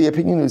 The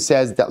opinion who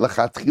says that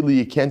l'chatchila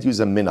you can't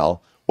use a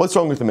minal. What's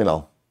wrong with the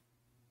minal?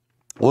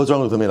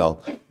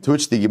 To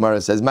which the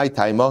Gemara says, "My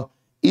taima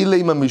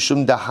ilema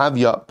mishum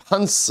dahavya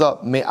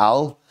pansa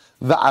me'al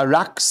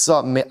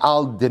va'araksa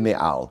me'al de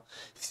me'al."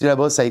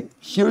 Rabbi say,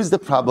 here's the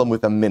problem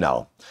with a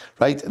minal,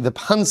 right? The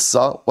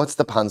pansa, what's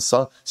the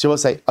pansa? So Rabbi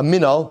say, a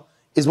minal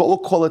is what we'll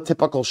call a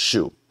typical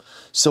shoe.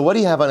 So what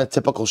do you have on a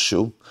typical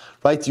shoe,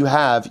 right? You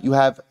have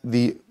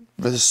the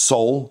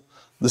sole,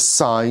 the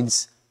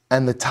sides,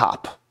 and the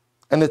top.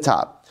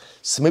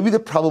 So maybe the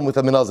problem with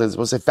a minal is,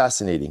 we'll say,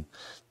 fascinating.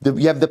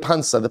 You have the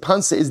pansa. The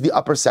pansa is the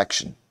upper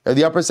section.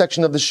 The upper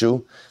section of the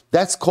shoe.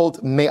 That's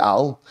called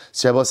me'al.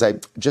 So Rabbi say,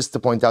 just to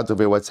point out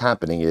over here what's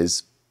happening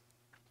is,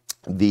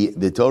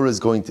 the Torah is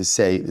going to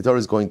say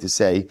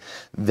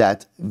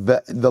that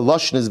the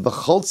lashon is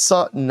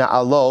v'cholza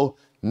na'alo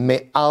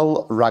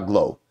me'al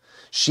raglo.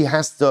 She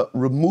has to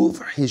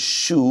remove his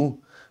shoe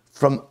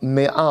from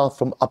me'al,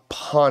 from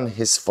upon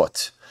his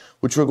foot,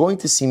 which we're going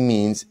to see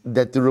means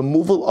that the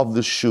removal of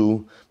the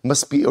shoe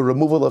must be a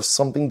removal of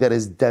something that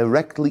is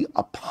directly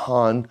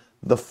upon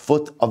the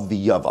foot of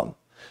the yavam.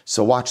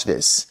 So watch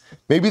this.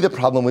 Maybe the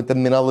problem with the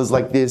minal is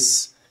like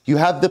this. You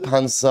have the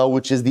pansa,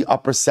 which is the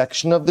upper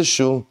section of the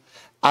shoe,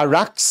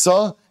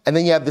 araksa, and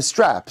then you have the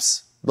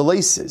straps, the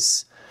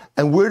laces.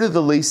 And where do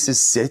the laces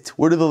sit?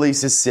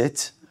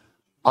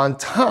 On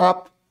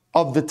top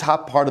of the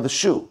top part of the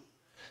shoe.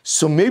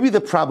 So maybe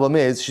the problem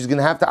is she's going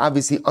to have to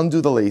obviously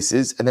undo the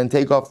laces and then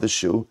take off the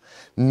shoe.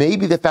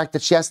 Maybe the fact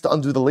that she has to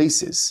undo the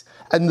laces,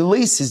 and the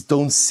laces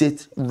don't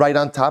sit right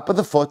on top of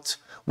the foot.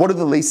 What do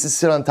the laces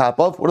sit on top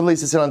of?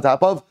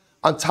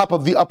 On top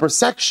of the upper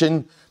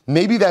section.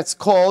 Maybe that's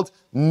called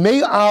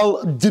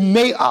me'al de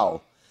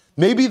me'al.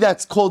 Maybe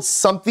that's called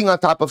something on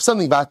top of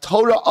something.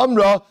 Torah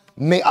amra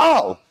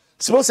me'al.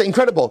 So we'll say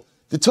incredible.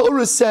 The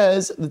Torah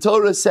says the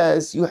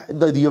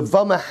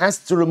Yavama has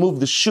to remove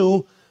the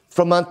shoe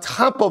from on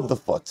top of the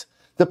foot.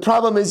 The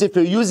problem is if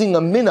you're using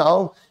a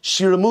minal,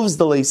 she removes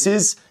the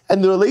laces,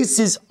 and the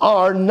laces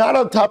are not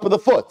on top of the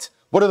foot.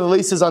 What are the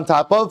laces on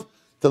top of?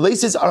 The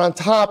laces are on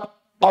top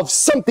of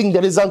something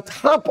that is on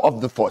top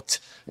of the foot.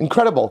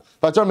 Incredible.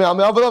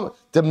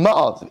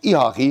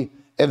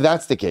 If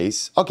that's the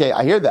case, okay,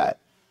 I hear that.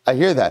 I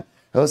hear that.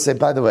 I'll say,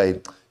 by the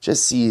way,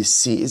 just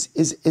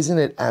isn't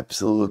it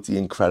absolutely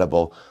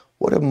incredible?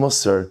 What a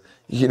musar,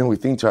 we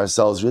think to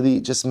ourselves, really,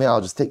 just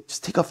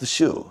take off the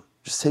shoe.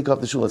 Just take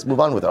off the shoe. Let's move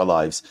on with our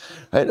lives.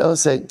 Right? I'll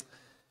say,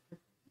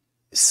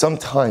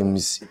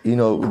 sometimes,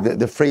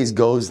 the phrase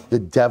goes, the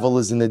devil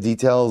is in the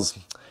details.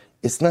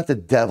 It's not the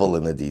devil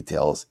in the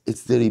details.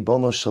 It's the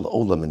Ribono Shel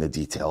Olam in the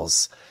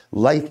details.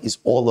 Life is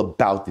all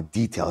about the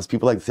details.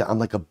 People like to say, I'm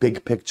like a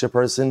big picture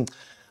person.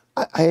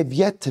 I have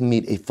yet to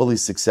meet a fully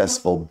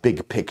successful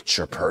big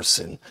picture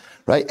person,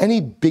 right? Any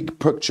big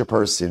picture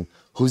person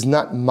who's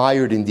not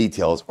mired in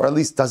details, or at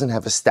least doesn't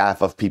have a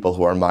staff of people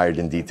who are mired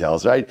in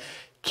details, right?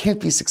 Can't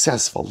be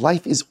successful.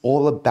 Life is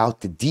all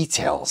about the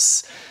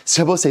details.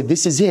 So Rabbi say,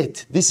 this is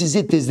it.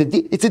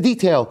 It's a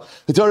detail.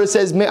 The Torah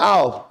says,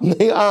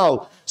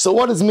 me'al. So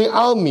what does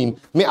me'al mean?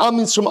 Me'al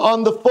means from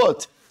on the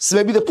foot. So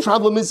maybe the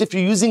problem is if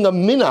you're using a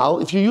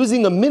minal,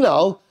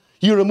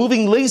 you're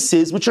removing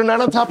laces which are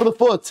not on top of the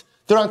foot.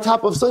 They're on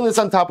top of something that's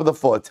on top of the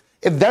foot.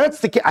 If that's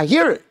the case, I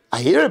hear it,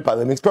 by the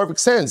way, it makes perfect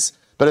sense.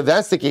 But if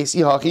that's the case,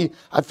 I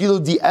feel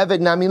di'eved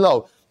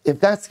namilo. If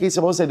that's the case,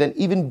 I will say, then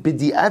even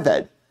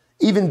bidi'eved,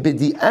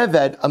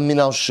 a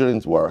minal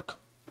shouldn't work.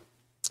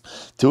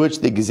 To which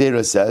the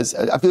Gezerah says,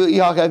 I feel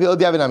di'eved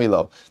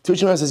namilo. To which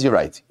the Gemara says, you're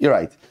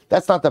right.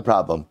 That's not the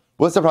problem.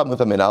 What's the problem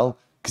with a minal?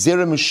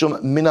 Gezerah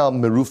mishum minal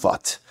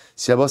merufat.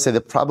 So I will say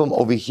the problem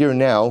over here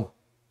now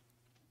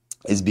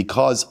is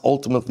because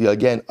ultimately,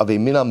 again, of a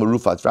minal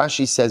merufat.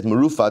 Rashi says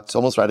merufat, it's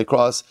almost right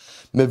across,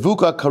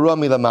 mevuka karua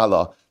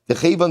milamala.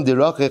 Dechevan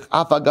dirachich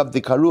afagav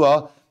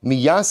dekarua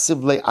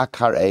miyasiv le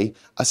akare.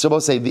 As I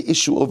say, the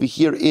issue over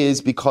here is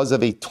because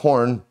of a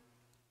torn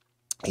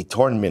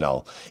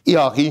minal.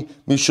 Iachi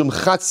mishum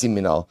chatzi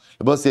minal.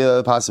 The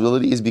other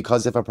possibility is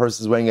because if a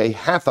person is wearing a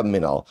half a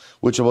minal,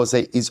 which I will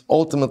say is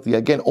ultimately,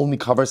 again, only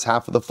covers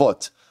half of the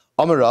foot.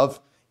 Amarav,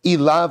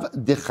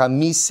 ilav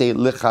dechamise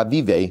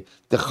lechavive,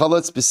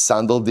 dechalatz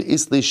besandal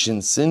deisle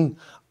shinsin,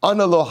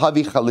 analo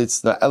havi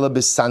chalitzna ela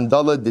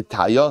besandala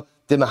detaya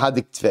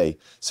demahadik tvei.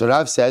 So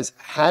Rav says,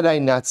 had I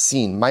not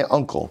seen my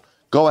uncle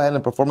go ahead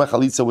and perform a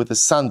chalitza with a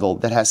sandal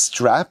that has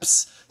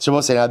straps, so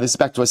we'll say, now this is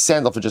back to a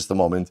sandal for just a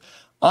moment,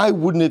 I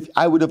would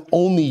have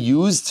only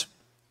used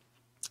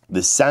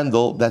the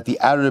sandal that the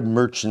Arab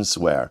merchants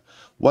wear.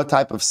 What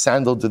type of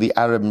sandal do the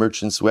Arab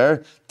merchants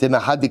wear?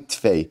 Demahadik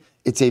tvei.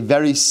 It's a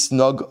very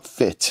snug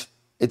fit.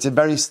 In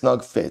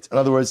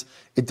other words,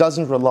 it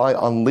doesn't rely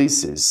on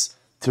laces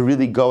to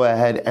really go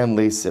ahead and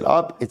lace it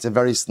up. It's a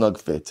very snug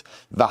fit.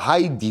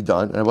 V'hai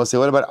didan, and I will say,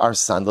 what about our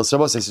sandals? So I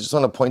will say, so I just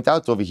want to point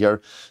out over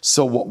here,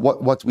 so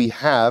what we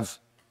have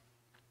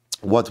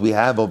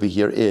over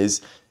here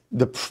is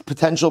the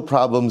potential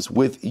problems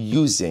with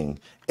using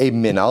a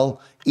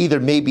minal. Either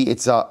maybe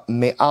it's a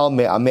me'al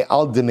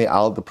de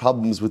me'al, the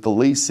problems with the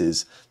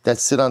laces that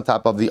sit on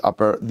top of the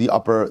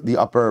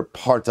upper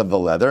part of the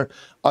leather.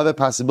 Other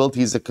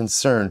possibility is a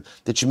concern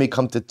that you may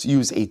come to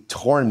use a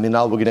torn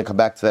minal. We're going to come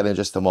back to that in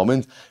just a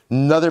moment.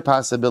 Another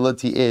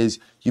possibility is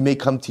you may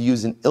come to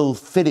use an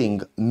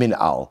ill-fitting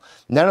minal.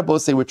 Now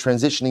both say we're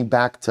transitioning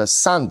back to a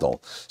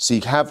sandal. So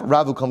you have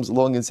Rav who comes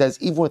along and says,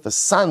 even with a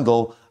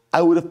sandal,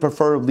 I would have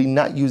preferably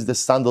not used the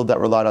sandal that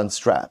relied on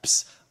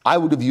straps. I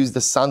would have used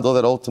the sandal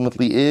that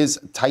ultimately is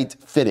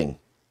tight-fitting.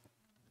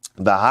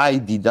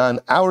 V'hai didan,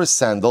 our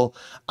sandal,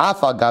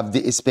 afagav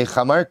de ispe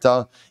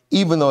chamarta,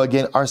 even though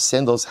again our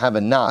sandals have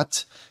a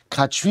knot,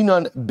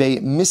 katrinan be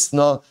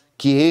misna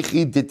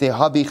kihechi de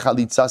tehavi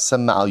chalitza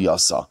sama'al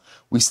yasa.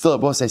 We still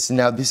both say, so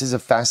now this is a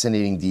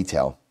fascinating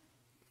detail.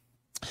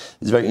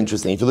 It's very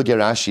interesting. If you look at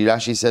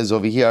Rashi says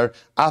over here,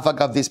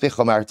 afagav de ispe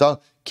chamarta,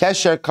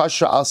 Kesher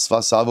kasher al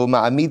svasavu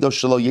ma'amido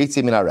shelo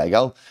yetze min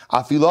haregel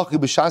afilochi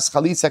b'shas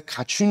chalitza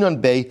katrinan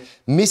be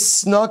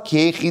misna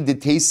kechi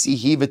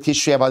detesihi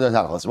v'tishrei avodat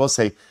hachos. We'll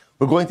say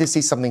we're going to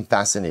see something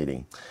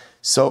fascinating.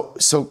 So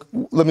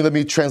let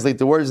me translate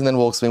the words and then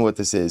we'll explain what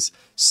this is.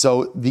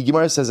 So the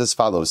Gemara says as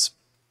follows.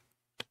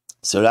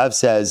 So Rav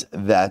says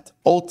that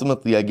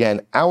ultimately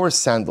again our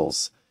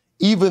sandals,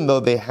 even though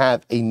they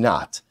have a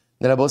knot,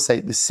 then I will say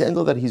the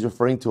sandal that he's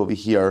referring to over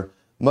here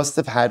must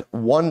have had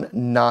one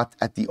knot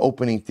at the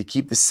opening to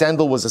keep the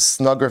sandal was a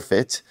snugger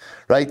fit,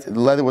 right? The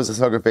leather was a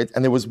snugger fit,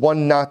 and there was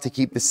one knot to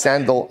keep the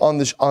sandal on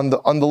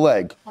the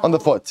leg, on the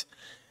foot.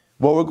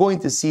 What we're going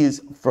to see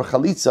is for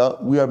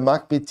chalitza, we are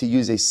makbid to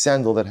use a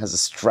sandal that has a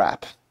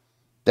strap,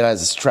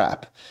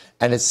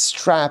 and a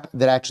strap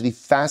that actually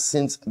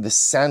fastens the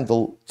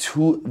sandal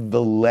to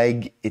the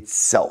leg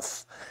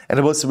itself. And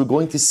also, we're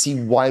going to see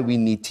why we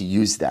need to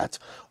use that.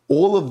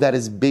 All of that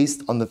is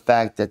based on the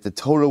fact that the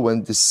Torah,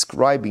 when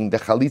describing the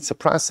chalitza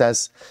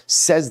process,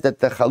 says that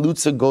the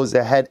chalitza goes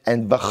ahead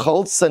and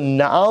v'chalza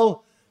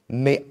na'al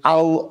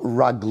me'al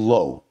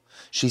raglo.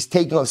 She's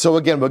taking off. So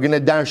again, we're going to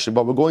dash it,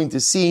 but we're going to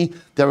see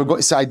that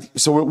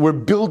we're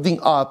building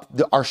up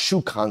our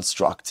shoe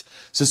construct.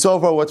 So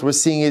far what we're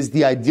seeing is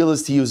the ideal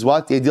is to use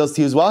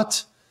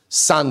what?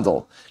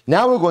 Sandal.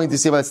 Now we're going to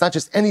see, well, it's not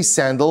just any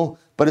sandal,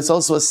 but it's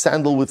also a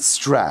sandal with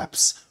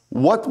straps.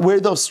 Where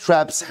those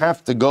straps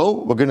have to go,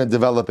 we're going to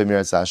develop in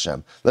Miras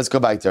Hashem. Let's go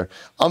back there.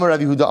 Amar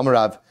Rav Yehuda Amar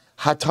Rav,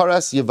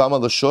 Hataras Yevama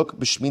L'Shuk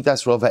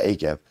B'Shmitas Rov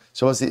HaEkev.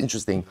 So what's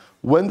interesting?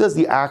 When does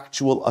the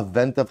actual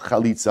event of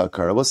Chalitza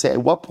occur? I will say,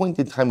 at what point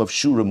in time of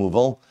shoe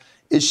removal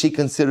is she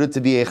considered to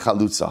be a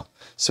Chalutza?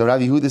 So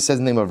Rav Yehuda says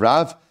in the name of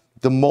Rav,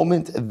 the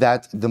moment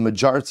that the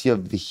majority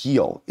of the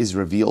heel is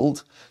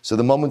revealed, so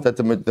the moment that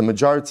the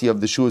majority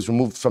of the shoe is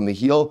removed from the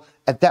heel,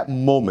 at that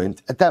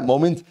moment,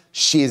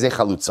 she is a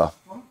Chalutza.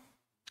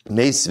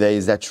 Meisvei,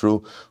 is that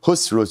true?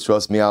 Husru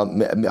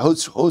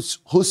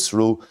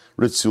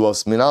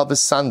ritzuos minal the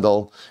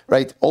sandal,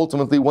 right?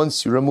 Ultimately,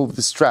 once you remove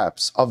the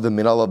straps of the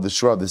minal of the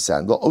shore of the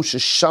sandal, oshe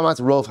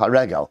shamat rov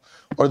haregel,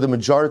 or the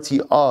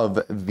majority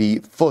of the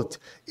foot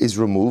is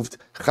removed,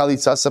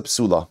 chalitza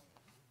sapsula.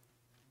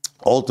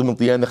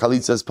 Ultimately, and the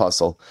chalitza is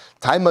puzzle.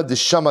 Taima de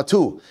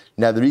shamatu.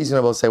 Now, the reason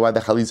I will say why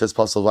the chalitza is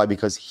puzzle, why?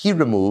 Because he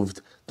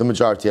removed the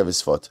majority of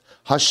his foot.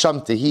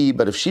 Hasham tehi,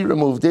 but if she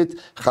removed it,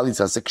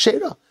 chalitza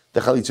sekshera. The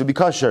chalitza would be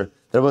kosher.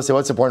 Then I will say,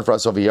 what's important for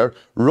us over here?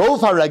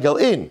 Rov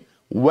haregel in.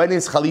 When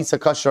is chalitza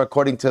kosher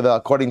according to the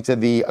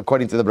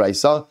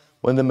brayso?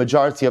 When the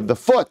majority of the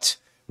foot,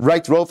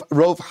 right?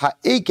 Rov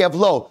ha'ekev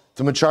lo,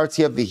 the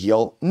majority of the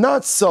heel,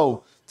 not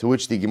so. To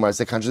which the Gemara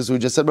said, conscious we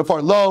just said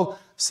before, lo,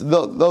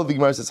 the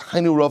Gemara says,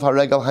 hainu rov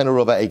haregel, hainu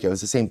rov ha'ekev.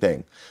 It's the same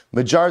thing.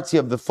 Majority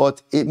of the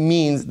foot, it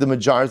means the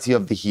majority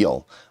of the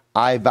heel.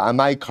 I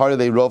ba'amai karle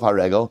rov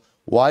haregel.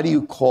 Why do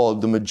you call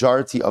the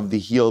majority of the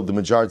heel the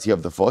majority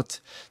of the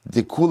foot?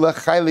 Because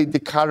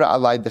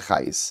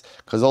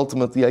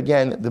ultimately,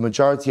 again, the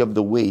majority of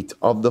the weight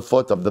of the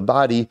foot, of the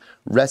body,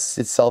 rests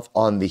itself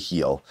on the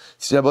heel.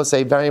 So I will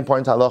say, very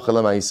important halacha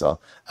l'maisa.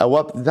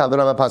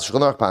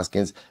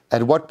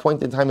 At what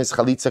point in time is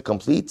chalitza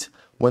complete?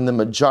 When the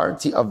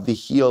majority of the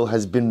heel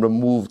has been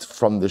removed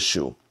from the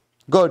shoe.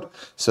 Good.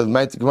 So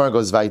the Gemara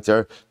goes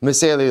weiter.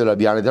 What's a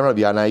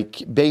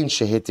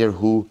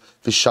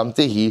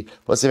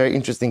very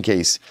interesting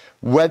case.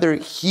 Whether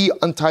he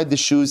untied the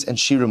shoes and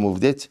she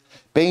removed it,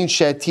 or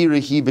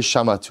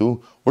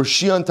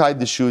she untied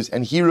the shoes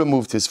and he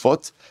removed his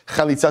foot,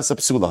 chalitza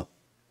sapsula.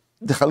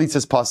 The chalitza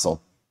is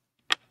puzzle.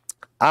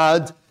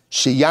 Ad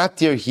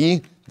sheyatir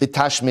he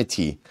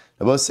v'tashmeti.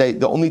 I will say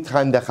the only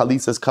time that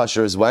chalitza is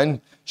kosher is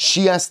when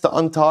she has to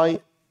untie,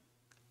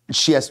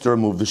 she has to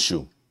remove the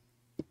shoe.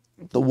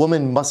 The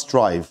woman must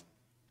drive.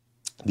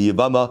 The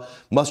Yavama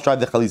must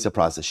drive the chalitza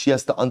process. She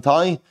has to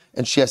untie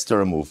and she has to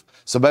remove.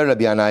 So by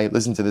Rabbi Yanai,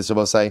 listen to this,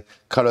 Rabbi say,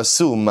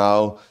 Karasu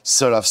ma'u,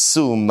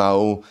 sarafsu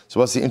ma'u.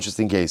 So what's the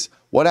interesting case?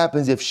 What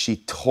happens if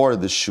she tore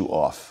the shoe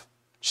off?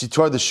 She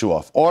tore the shoe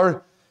off.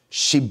 Or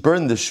she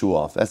burned the shoe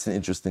off. That's an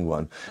interesting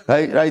one.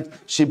 Right?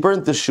 She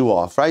burnt the shoe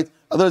off, right?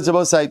 In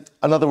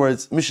other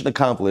words, mission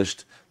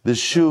accomplished. The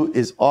shoe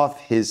is off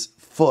his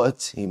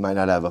foot. He might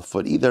not have a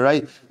foot either,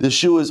 right? The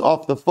shoe is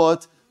off the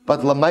foot.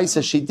 But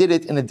Lamaisa, she did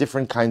it in a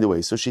different kind of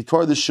way. So she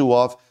tore the shoe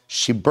off,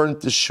 she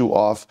burnt the shoe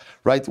off,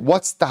 right?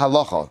 What's the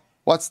halacha?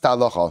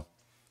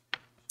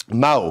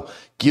 Mao,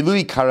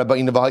 gilui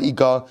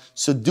karaba'inava'iga.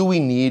 So do we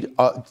need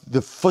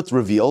the foot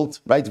revealed,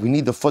 right? We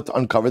need the foot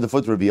uncovered, the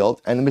foot revealed,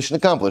 and the mission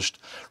accomplished,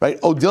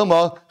 right?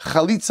 Odilma,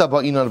 chalitza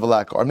ba'inan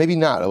v'laka. Or maybe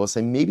not. I will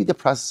say maybe the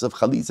process of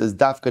chalitza is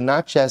dafka,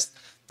 not just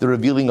the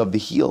revealing of the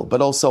heel, but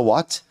also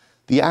what?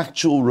 The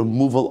actual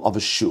removal of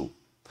a shoe.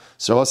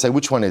 So I'll say,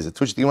 which one is it?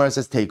 Which the Gemara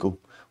says, teku.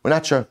 We're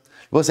not sure.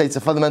 We'll say it's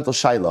a fundamental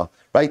shaila,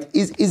 right?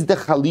 Is the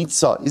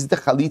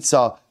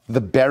chalitza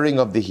the bearing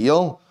of the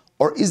heel,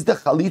 or is the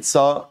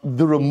chalitza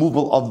the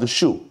removal of the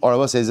shoe? Or I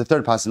will say there's a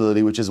third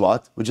possibility, which is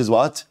what?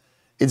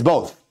 It's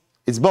both.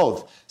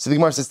 So the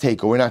Gemara says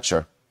teiko. We're not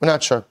sure.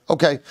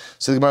 Okay.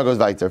 So the Gemara goes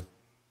weiter.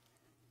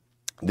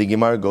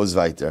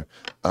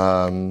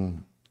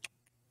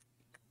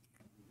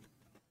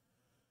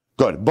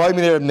 Good.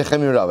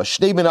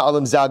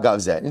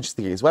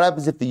 Interesting case. What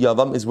happens if the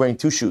yavam is wearing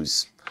two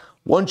shoes?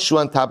 One shoe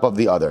on top of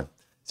the other.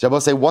 So I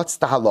will say, what's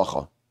the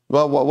halacha?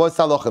 Well, what's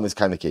the halacha in this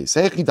kind of case?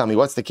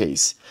 What's the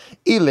case?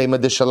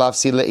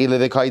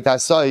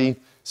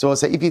 So I'll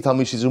say, if you tell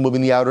me she's removing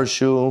the outer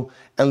shoe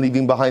and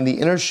leaving behind the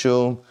inner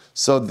shoe,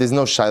 so there's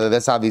no shaila.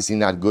 That's obviously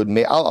not good.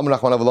 Again,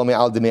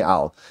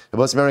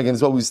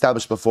 is what we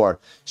established before.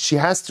 She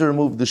has to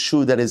remove the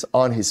shoe that is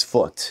on his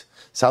foot.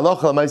 So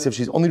halacha, if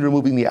she's only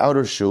removing the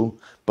outer shoe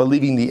but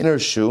leaving the inner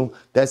shoe,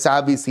 that's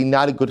obviously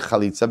not a good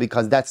chalitza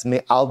because that's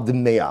me'al de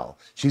me'al.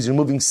 She's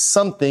removing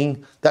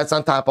something that's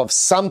on top of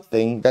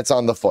something that's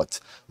on the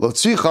foot.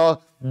 So here's the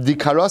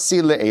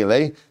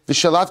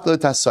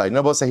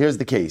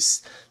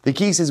case. The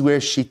case is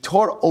where she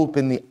tore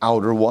open the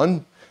outer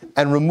one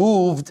and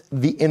removed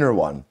the inner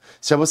one.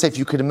 So I will say, if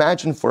you could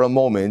imagine for a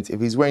moment, if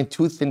he's wearing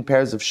two thin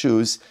pairs of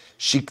shoes,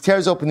 she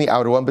tears open the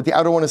outer one, but the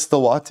outer one is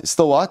still what?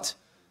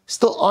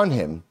 Still on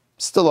him.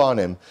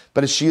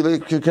 But if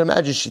you can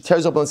imagine, she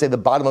tears open, let's say, the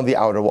bottom of the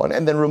outer one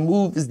and then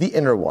removes the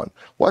inner one.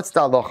 What's the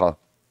halacha?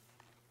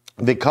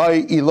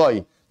 V'kai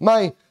iloi.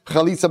 My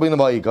chalitza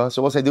b'navayiga.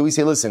 So what do we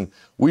say? Listen,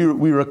 we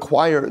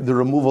require the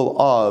removal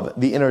of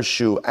the inner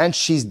shoe, and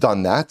she's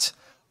done that.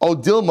 O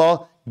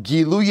dilma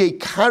giluye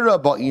kara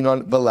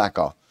ba'inon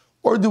veleka.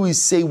 Or do we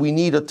say we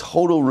need a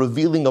total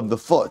revealing of the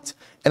foot?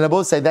 And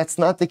Rabbi say that's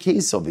not the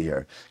case over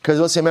here. Because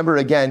also remember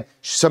again,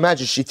 so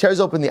imagine she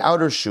tears open the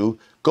outer shoe,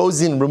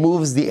 goes in,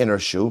 removes the inner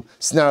shoe.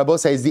 So now Rabbi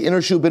say, has the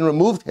inner shoe been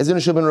removed? Has the inner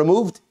shoe been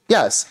removed?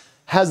 Yes.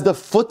 Has the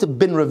foot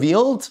been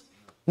revealed?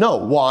 No.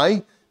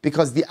 Why?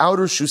 Because the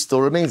outer shoe still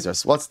remains there.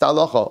 So what's the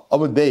halacha?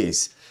 Amud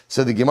Beis.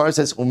 So the Gemara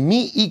says,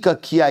 Umi ika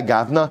kia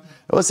gavna.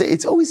 I will say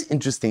it's always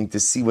interesting to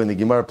see when the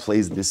Gemara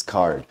plays this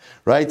card,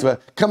 right? Well,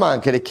 come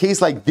on, can a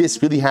case like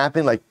this really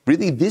happen? Like,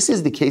 really, this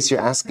is the case you're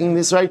asking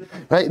this, right?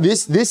 Right?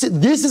 This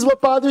is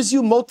what bothers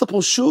you.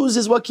 Multiple shoes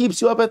is what keeps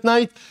you up at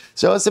night.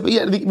 So I said, but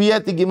yet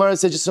the Gemara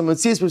says, just from a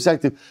Tzitz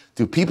perspective,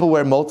 do people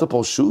wear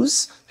multiple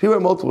shoes? People wear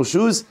multiple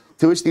shoes.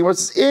 To which the Gemara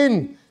says,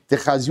 in the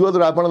Chaziyah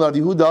Rabbanan Rav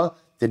Yehuda,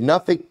 the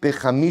Nafik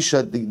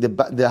Bechamisha, the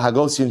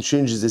Hagosian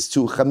changes this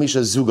to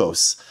Chamisha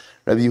Zugos.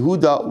 Rabbi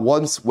Yehuda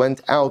once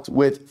went out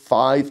with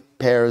 5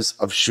 pairs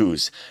of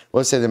shoes.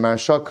 We'll say the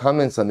Maharsha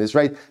comments on this,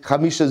 right?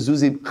 Chamisha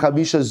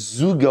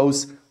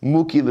Zugos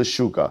Muki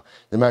L'Shuka.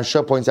 The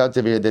Maharsha points out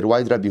to me that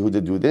why did Rabbi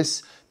Yehuda do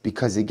this?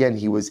 Because again,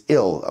 he was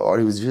ill, or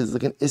he was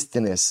like an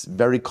istinus,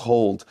 very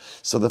cold.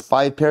 So the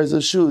 5 pairs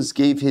of shoes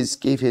gave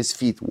his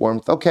feet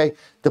warmth. Okay,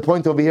 the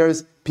point over here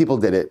is people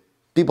did it.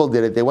 People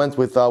did it. They went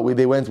with.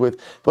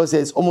 But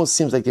it almost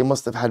seems like they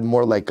must have had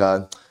more like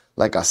a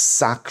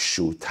sock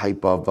shoe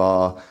type of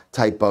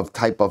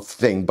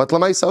thing. But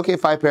Lamaisa, okay,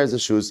 5 pairs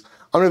of shoes.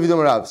 I'm going to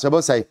Rav. So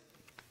both say.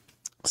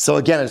 So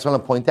again, I just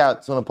want to point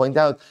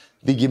out.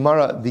 The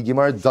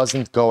Gemara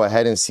doesn't go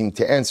ahead and seem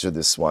to answer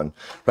this one,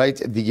 right?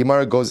 The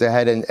Gemara goes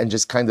ahead and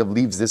just kind of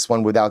leaves this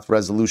one without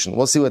resolution.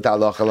 We'll see what the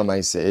halacha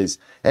Lamaisa is.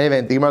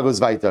 Anyway, the Gemara goes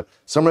weiter.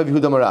 So Rav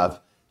Yehuda Marav.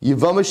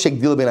 Yivama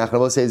shegdila bin achin. I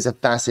will say it's a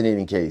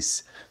fascinating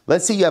case.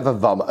 Let's say you have a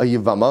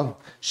yivama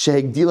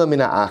shegdila min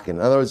achin. In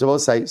other words, I will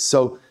say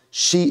so.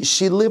 She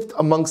lived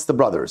amongst the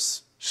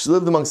brothers. So I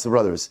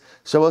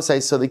will say,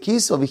 so the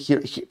case over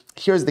here,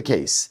 here's the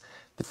case.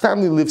 The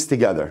family lives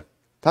together.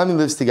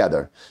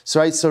 So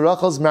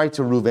Rachel's married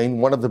to Reuven,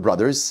 one of the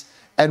brothers,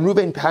 and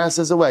Reuven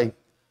passes away.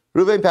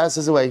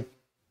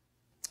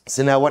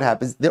 So now what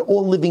happens? They're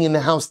all living in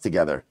the house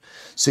together.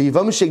 So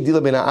Yivam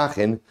Shegdila ben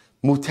Achin,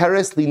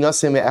 Muteres li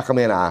Nasim Echam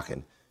ben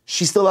Achin.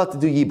 She's still allowed to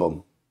do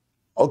Yibum.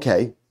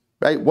 Okay,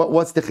 right?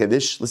 What's the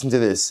Chiddush? Listen to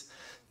this.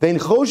 Vein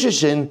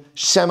Choshishin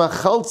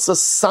Shemachaltza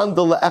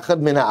Sandal Echad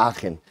min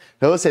Achin.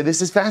 I will say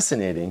this is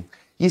fascinating.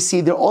 You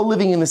see, they're all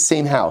living in the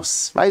same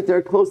house, right? They're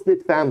a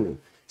close-knit family.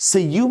 So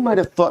you might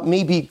have thought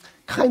maybe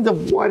kind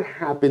of what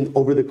happened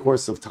over the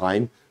course of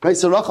time, right?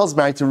 So Rachel's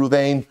married to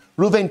Reuven.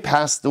 Reuven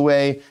passed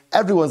away.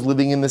 Everyone's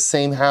living in the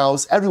same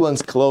house.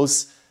 Everyone's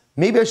close.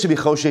 Maybe I should be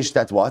choshesh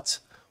that what?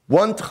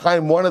 One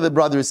time, one of the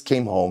brothers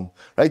came home,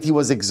 right? He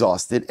was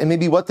exhausted. And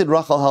maybe what did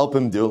Rachel help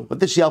him do? What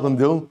did she help him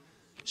do?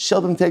 She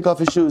helped him take off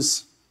his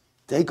shoes.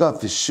 Okay,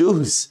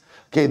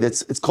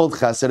 it's called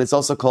chesed. It's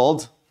also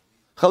called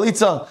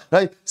chalitza,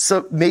 right?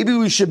 So maybe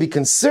we should be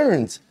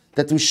concerned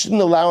that we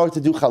shouldn't allow her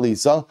to do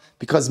chalitza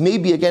because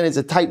maybe, again, it's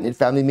a tight-knit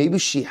family. Maybe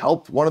she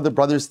helped one of the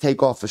brothers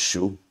take off a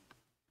shoe.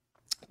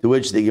 To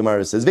which the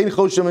Gemara says, then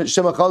so we'll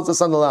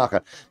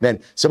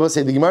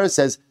say the Gemara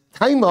says,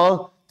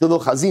 Taima delo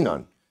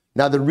chazinon.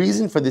 Now the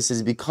reason for this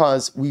is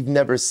because we've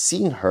never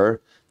seen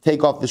her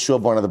take off the shoe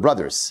of one of the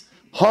brothers.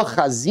 Ha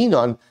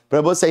chazinon, but I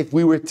will say if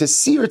we were to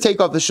see her take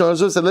off the shoe,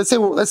 let's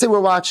say we're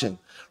watching.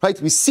 Right,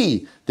 we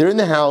see they're in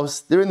the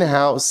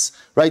house,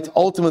 right?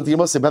 Ultimately, you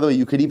must say, by the way,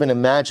 you could even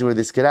imagine where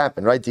this could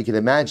happen, right? You could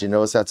imagine,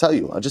 I'll tell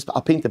you,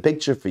 I'll paint the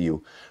picture for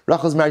you.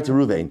 Rachel's married to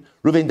Reuven.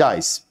 Reuven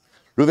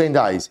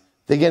dies.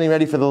 They're getting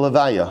ready for the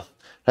Levaya,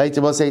 right?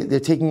 They will say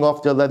they're taking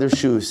off their leather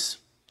shoes,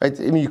 right?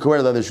 I mean, you can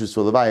wear leather shoes to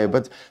a Levaya,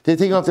 but they're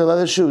taking off their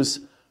leather shoes.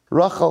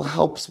 Rachel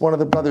helps one of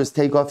the brothers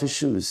take off his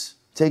shoes.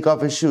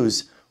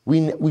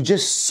 We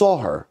just saw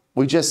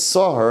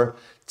her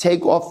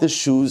take off the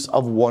shoes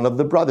of one of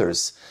the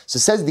brothers. So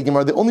says the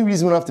Gemara, the only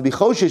reason we don't have to be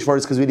choshesh for it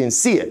is because we didn't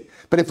see it.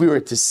 But if we were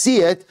to see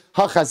it,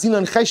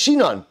 ha-chazinon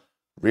chayshinon.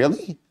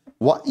 Really?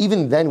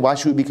 Even then, why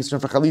should we be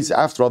concerned for chalitza?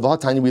 After all, the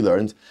hot time we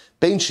learned,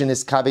 bein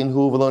shenis kaven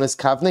hu v'lo nis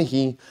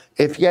kavnehi.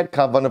 If he had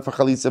kavana for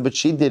chalitza, but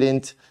she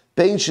didn't,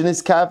 bein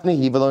shenis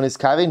kavnehi v'lo nis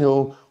kaven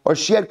hu, or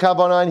she had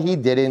kavana and he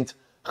didn't,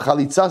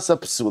 chalitza sa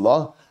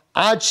psula,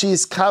 ad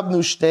sheis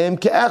kavnu shneim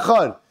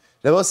ke'echad.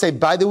 Now we'll say,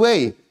 by the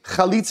way,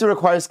 chalitza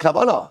requires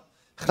kavana.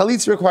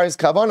 Chalitza requires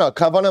kavana.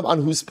 Kavana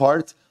on whose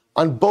part?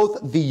 On both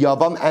the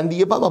yavam and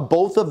the yavama.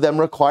 Both of them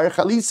require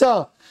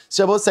chalitza.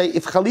 So I will say,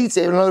 if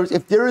chalitza, in other words,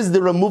 if there is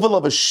the removal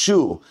of a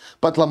shoe,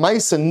 but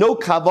lamaisa, no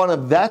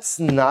kavana, that's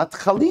not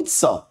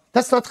chalitza.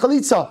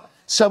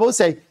 So I will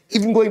say,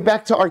 even going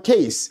back to our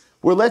case,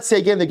 where let's say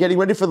again, they're getting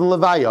ready for the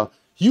levaya,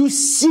 you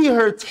see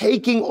her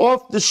taking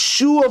off the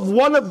shoe of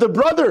one of the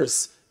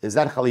brothers. Is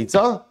that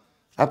chalitza?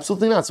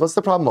 Absolutely not. So what's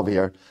the problem over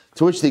here?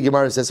 To which the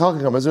Gemara says,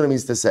 Hakakam, that's what it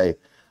means to say.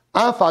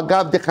 Af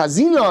agav de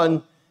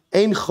chazinon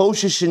ein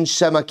choshishin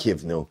shema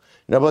kivnu.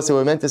 Now, what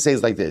we're meant to say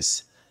is like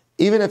this.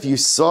 Even if you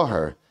saw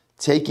her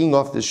taking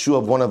off the shoe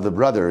of one of the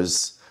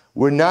brothers,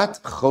 we're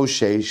not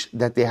choshesh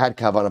that they had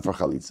kavanah for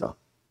chalitza.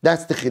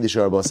 That's the Chiddush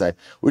Rabosai,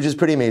 which is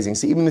pretty amazing.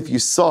 So even if you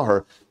saw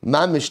her,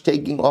 mamish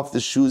taking off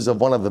the shoes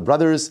of one of the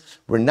brothers,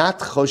 we're not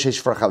choshesh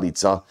for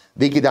chalitza.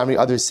 Vikidamri,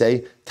 others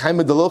say,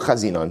 taima delo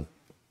chazinon.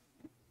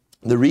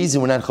 The reason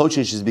we're not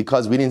choshesh is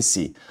because we didn't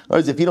see. In other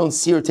words, if you don't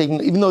see her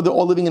taking, even though they're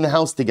all living in the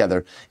house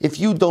together, if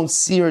you don't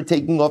see her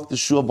taking off the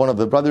shoe of one of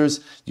the brothers,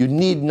 you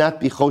need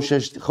not be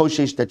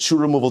choshesh that shoe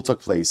removal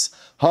took place.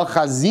 Ha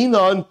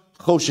chazinon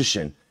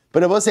chosheshin.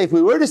 But I will say, if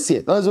we were to see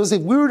it, I will say,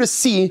 if we were to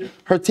see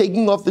her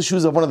taking off the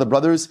shoes of one of the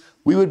brothers,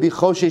 we would be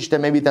choshesh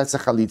that maybe that's a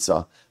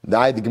chalitza.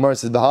 The Gemara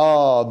says, the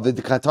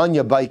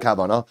katanya by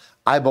kavana.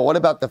 But what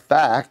about the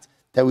fact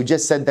that we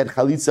just said that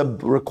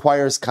chalitza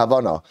requires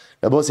kavana?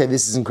 I will say,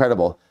 this is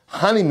incredible.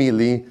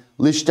 Hanimili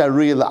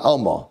lishtari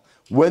la'alma.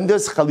 When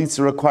does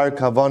chalitza require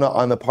kavana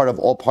on the part of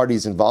all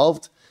parties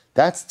involved?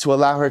 That's to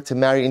allow her to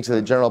marry into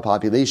the general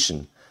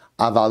population.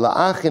 Aval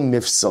la'achin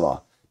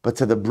mifsala. But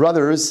to the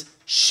brothers,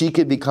 she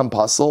could become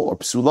pasul or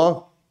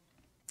psula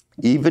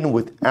even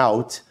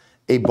without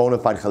a bona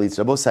fide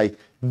chalitza. Rabosai,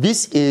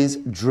 this is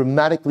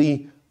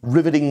dramatically,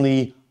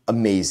 rivetingly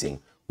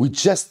amazing. We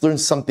just learned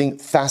something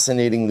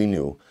fascinatingly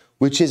new,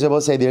 which is,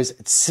 Rabosai, there's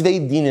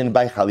tzvei dinin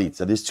by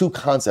chalitza. There's two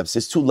concepts,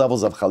 there's two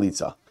levels of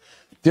chalitza.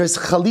 There's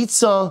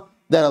chalitza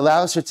that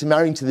allows her to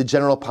marry into the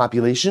general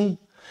population,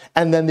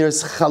 and then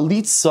there's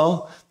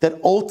chalitza that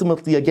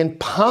ultimately, again,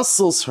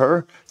 pasels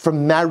her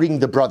from marrying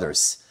the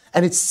brothers.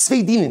 And it's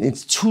tzvei dinin.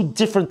 It's two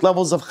different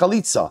levels of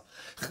chalitza.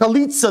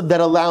 Chalitza that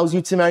allows you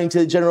to marry into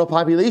the general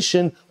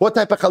population. What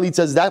type of chalitza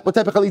is that? What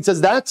type of chalitza is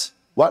that?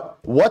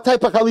 What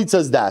type of chalitza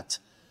is that?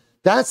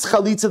 That's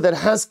chalitza that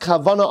has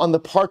kavana on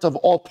the part of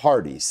all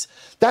parties.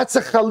 That's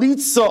a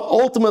chalitza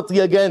ultimately,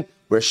 again,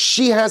 where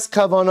she has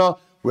kavana,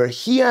 where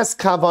he has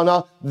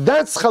kavana.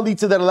 That's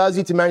chalitza that allows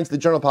you to marry into the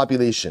general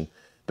population.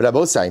 But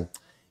Abosai,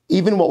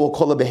 even what we'll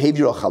call a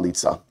behavioral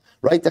chalitza,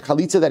 right? The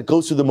chalitza that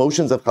goes through the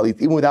motions of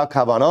chalitza, even without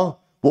kavana,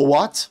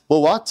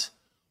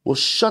 will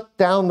shut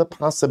down the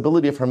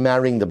possibility of her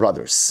marrying the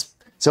brothers.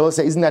 So we'll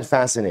say, isn't that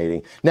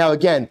fascinating? Now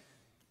again,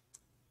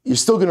 you're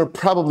still going to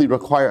probably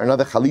require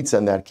another chalitza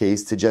in that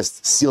case to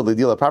just seal the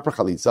deal, a proper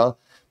chalitza.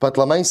 But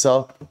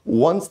lamaisa,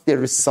 once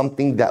there is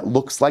something that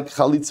looks like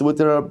chalitza with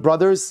their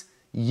brothers,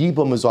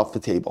 yibum is off the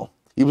table.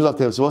 Yibum is off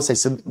the table. So we'll say,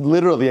 so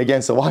literally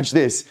again, so watch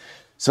this.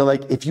 So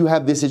like if you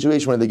have this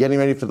situation where they're getting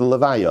ready for the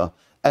levaya,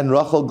 and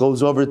Rachel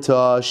goes over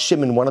to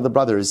Shimon, one of the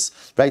brothers,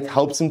 right,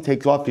 helps him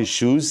take off his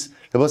shoes.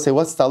 They will say,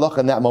 what's the halacha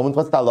in that moment?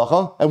 What's the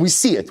halacha? And we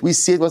see it.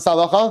 What's the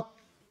halacha?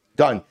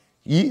 Done.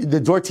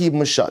 The door to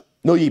Yibum is shut.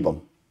 No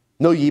Yibum.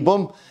 No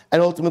Yibum.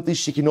 And ultimately,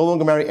 she can no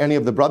longer marry any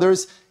of the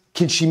brothers.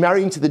 Can she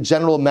marry into the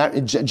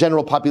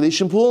general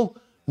population pool?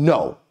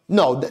 No.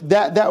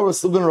 That we're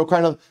still going to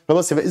require.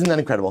 Isn't that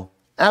incredible?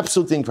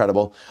 Absolutely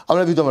incredible. I'm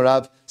going to do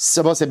Rav.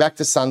 Say back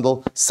to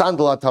sandal.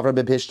 Sandal atavra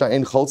bepishta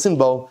in cholzin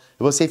bo.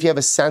 We'll say if you have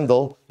a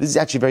sandal, this is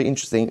actually very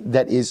interesting,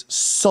 that is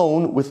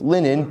sewn with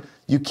linen,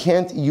 you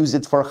can't use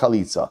it for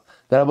chalitza.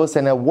 Then I will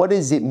say, now what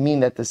does it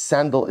mean that the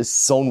sandal is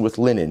sewn with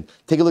linen?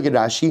 Take a look at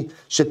Rashi.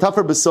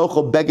 Shetafar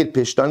besocho beged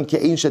pishtan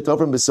ke'ein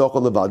shetafar besocho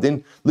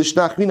levadin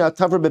lishnachrina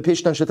atavra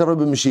bepishtan shetafar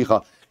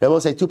b'mishicha. I will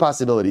say two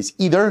possibilities.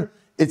 Either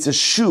it's a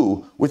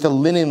shoe with a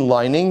linen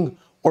lining,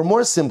 or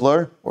more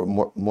simpler, right? Or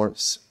more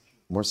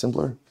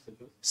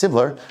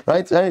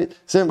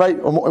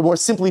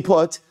simply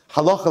put,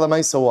 halacha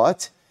l'maisa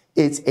what?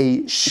 It's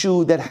a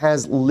shoe that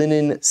has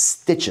linen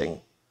stitching.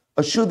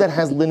 A shoe that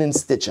has linen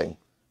stitching.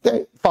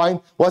 Okay,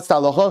 fine. What's the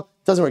halacha?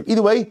 Doesn't work.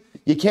 Either way,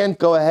 you can't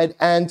go ahead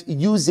and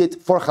use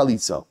it for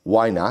chalitza.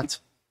 Why not?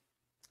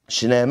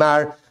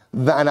 Shneimar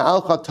v'ana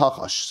alcha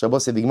tachash. So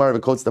the Gemara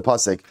quotes the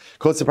pasuk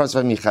of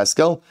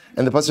Yecheskel,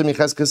 and the pasuk of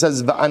Yecheskel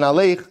says v'ana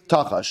leich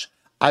tachash.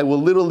 I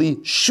will literally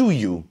shoe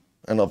you.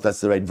 I don't know if that's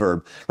the right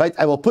verb, right?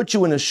 I will put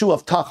you in a shoe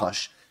of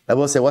tachash. I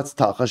will say, what's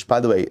tachash? By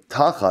the way,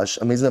 tachash,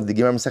 amazing of the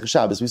Gemara Masechah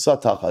Shabbos, we saw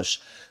tachash.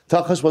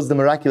 Tachash was the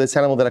miraculous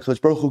animal that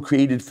HaKadosh Baruch Hu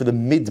created for the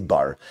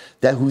midbar,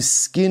 that whose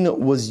skin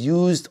was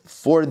used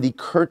for the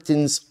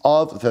curtains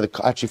for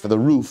the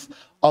roof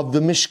of the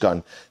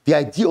Mishkan. The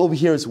idea over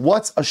here is,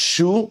 what's a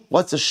shoe?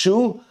 What's a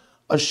shoe?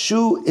 A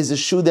shoe is a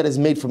shoe that is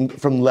made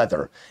from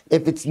leather.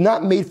 If it's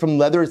not made from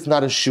leather, it's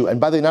not a shoe. And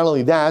by the way, not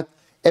only that,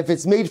 if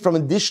it's made from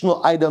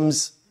additional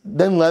items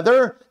than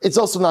leather, it's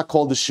also not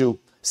called a shoe.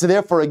 So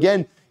therefore,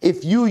 again,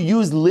 if you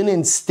use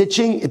linen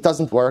stitching, it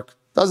doesn't work.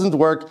 Doesn't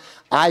work.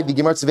 I'll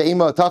say,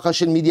 so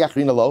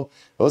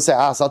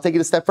I'll take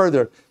it a step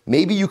further.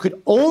 Maybe you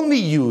could only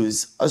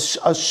use a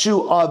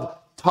shoe of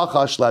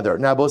tachash leather.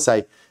 Now, both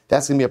say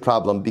that's going to be a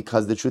problem,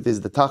 because the truth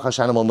is the tachash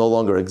animal no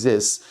longer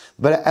exists.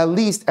 But at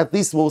least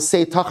we'll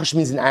say tachash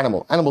means an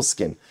animal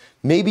skin.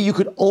 Maybe you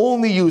could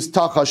only use a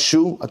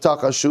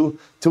tachash shoe,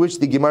 to which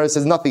the Gemara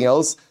says nothing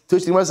else, to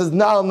which the Gemara says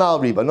na'al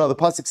riba. No, the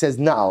pasuk says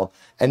na'al,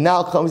 and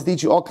na'al comes to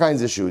teach you all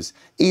kinds of shoes.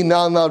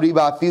 Na'al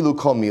riba afilu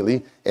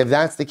komili. If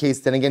that's the case,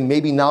 then again,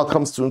 maybe na'al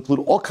comes to include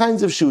all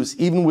kinds of shoes,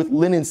 even with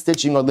linen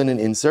stitching or linen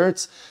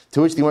inserts,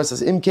 to which the Gemara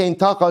says imkein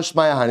tachash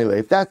maya hanile.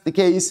 If that's the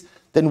case,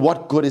 then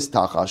what good is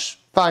tachash?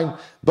 Fine.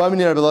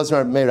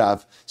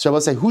 So I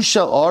will say, who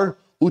shall are?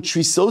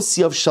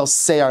 utrisosiov shall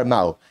seyar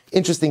mau.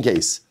 Interesting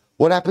case.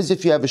 What happens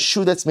if you have a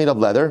shoe that's made of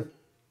leather,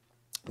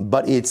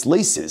 but its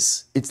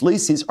laces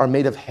are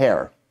made of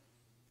hair,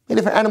 made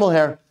of animal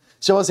hair?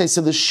 So I'll say, so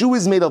the shoe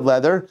is made of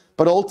leather,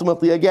 but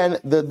ultimately, again,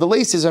 the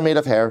laces are made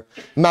of hair.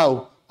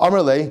 Mau,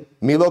 Amrle,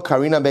 Milo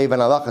Karina Be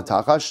Vanalach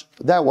Tachash.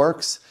 That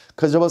works,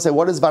 because Rabbi will say,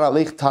 what does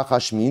Vanalech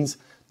Tachash means?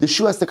 The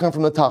shoe has to come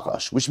from the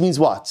Tachash, which means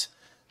what?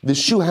 The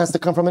shoe has to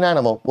come from an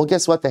animal. Well,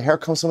 guess what? The hair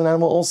comes from an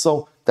animal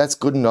also. That's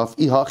good enough.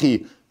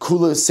 Ihachi,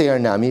 Kula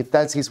Seyar Nami. If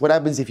that's the case, what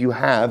happens if you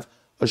have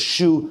a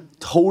shoe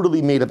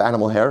totally made of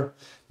animal hair?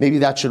 Maybe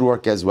that should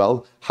work as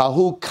well.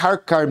 Hahu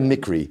Karkar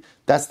Mikri.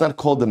 That's not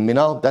called the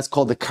minal, that's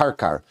called the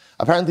karkar.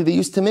 Apparently they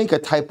used to make a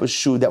type of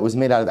shoe that was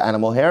made out of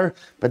animal hair,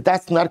 but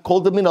that's not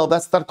called the minal,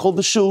 that's not called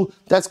the shoe,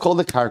 that's called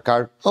the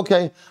karkar.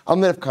 Okay,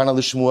 Amir Kana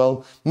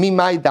Shmuel,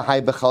 Mimai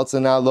Dahai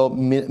Bechalzanalo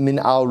Min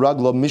Al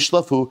Raglo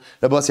Mishlafu.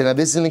 Now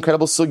this is an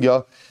incredible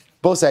sugya.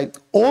 Both say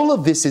all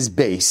of this is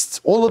based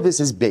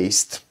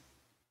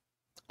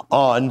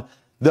on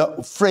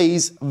the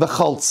phrase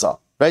v'chalza.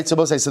 Right, so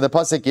both say, so the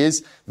pasuk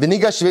is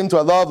v'nigash shivim to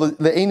Allah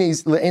le'eni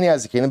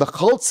hazakin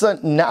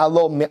v'chalza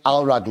na'alo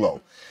me'al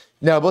raglo.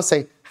 Now both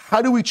say,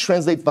 how do we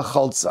translate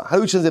v'chalza? How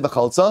do we translate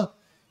v'chalza?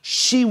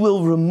 She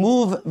will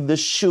remove the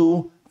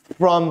shoe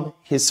from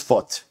his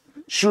foot.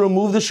 She'll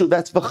remove the shoe.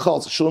 That's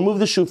v'chalza. She'll remove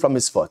the shoe from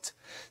his foot.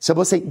 So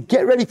both say,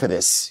 get ready for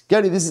this.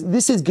 Get ready.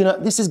 This is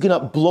gonna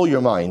blow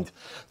your mind.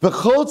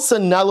 V'chalza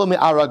na'alo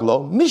me'al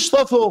raglo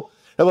mishlafu.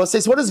 Now both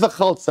says, what does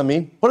v'chalza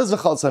mean? What does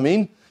v'chalza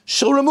mean?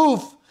 She'll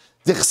remove.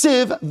 Because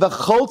where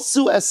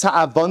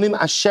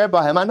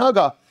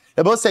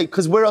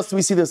else do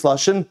we see this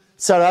lashon?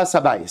 Tsaras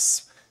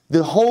habayis.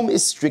 The home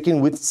is stricken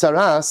with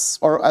tsaras,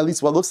 or at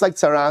least what looks like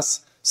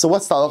tsaras. So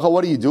what's the halacha?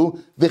 What do you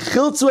do?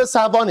 V'chiltzu es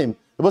ha'avonim.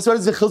 What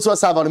does v'chiltzu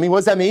es ha'avonim mean? What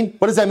does that mean?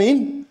 What does that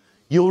mean?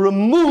 You'll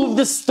remove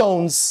the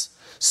stones.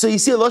 So you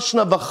see, a lashon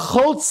of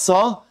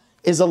v'cholza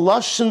is a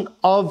lashon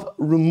of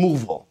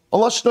removal. A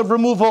lashon of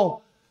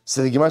removal.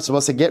 So the Gemara is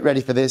supposed to get ready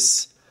for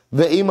this.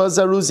 Ve'ima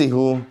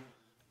zaruzihu.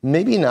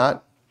 Maybe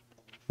not.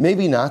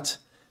 Maybe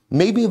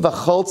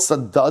v'cholza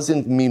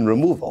doesn't mean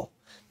removal.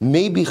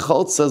 Maybe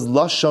cholza's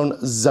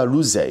lashon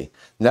zaruze.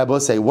 Now,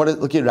 both say,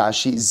 look at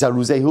Rashi.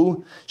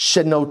 Zaruzehu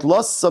shenot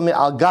losa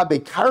me'al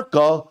gabe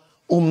karka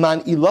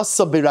uman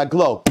ilasa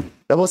beraglo.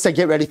 Now, both say,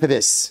 get ready for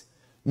this.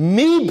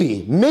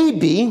 Maybe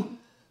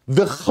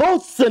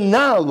v'cholza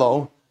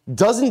nalo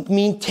doesn't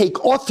mean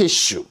take off his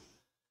shoe.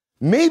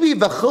 Maybe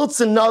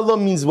v'cholza nalo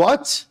means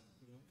what?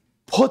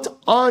 Put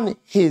on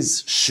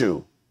his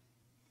shoe.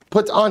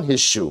 Put on his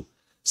shoe.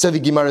 So the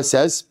Gemara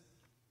says,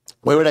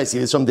 where would I see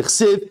this from?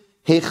 Dichsiv,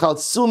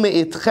 Hechaltzu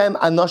me'itchem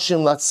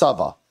anoshim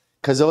latzava.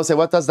 Because they will say,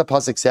 what does the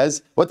pasuk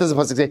says? What does the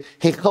pasuk say?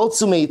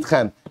 Hechaltzu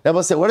me'itchem. They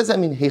will say, what does that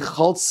mean?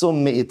 Hechaltzu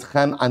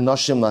me'itchem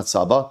anoshim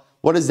latzava.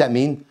 What does that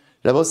mean?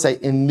 They will say,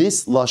 in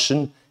this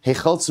lashon,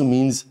 Hechaltzu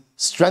means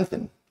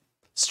strengthen.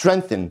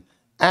 Strengthen.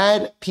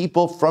 Add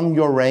people from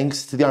your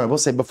ranks to the army. I will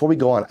say, before we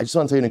go on, I just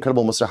want to tell you an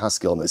incredible Musar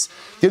Haskell on this. Do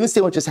you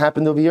understand what just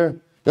happened over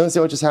here? You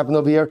understand what just happened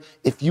over here?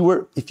 If you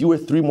were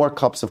 3 more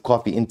cups of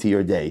coffee into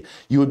your day,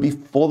 you would be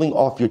falling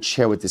off your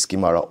chair with this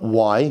Gemara.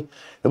 Why?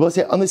 I will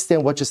say,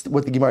 understand what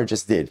the Gemara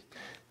just did.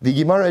 The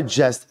Gemara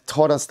just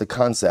taught us the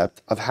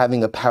concept of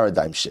having a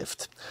paradigm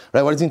shift.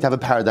 Right? What does it mean to have a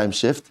paradigm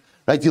shift?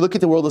 Right? You look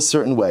at the world a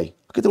certain way.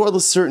 Look at the world a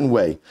certain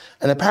way.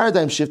 And a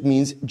paradigm shift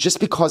means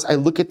just because I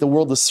look at the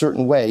world a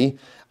certain way,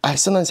 I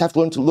sometimes have to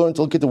learn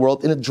to look at the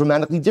world in a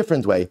dramatically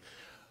different way.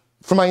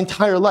 For my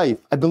entire life,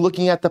 I've been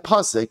looking at the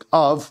pasuk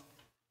of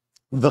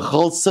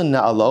V'cholza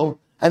na'alo,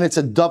 and it's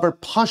a davar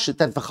pashut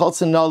that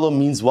v'cholza na'alo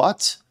means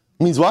what?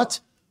 Means what?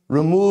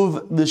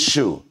 Remove the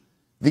shoe.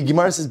 The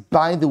Gemara says,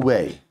 by the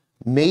way,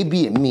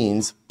 maybe it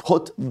means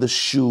put the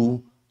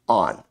shoe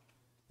on. It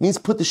means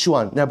put the shoe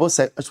on. Now, both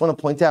say, I just want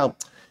to point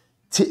out,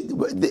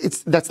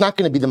 that's not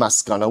going to be the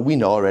maskana. We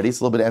know already. It's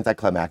a little bit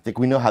anticlimactic.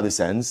 We know how this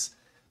ends.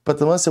 But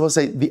the Musar will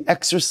say, the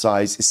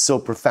exercise is so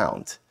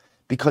profound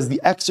because the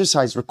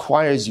exercise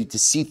requires you to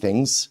see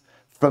things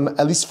from,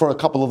 at least for a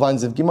couple of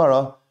lines of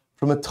Gemara,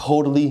 from a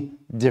totally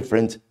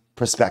different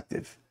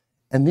perspective.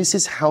 And this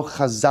is how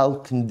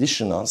Chazal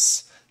condition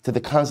us to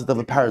the concept of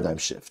a paradigm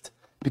shift.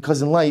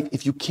 Because in life,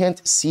 if you can't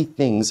see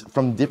things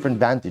from different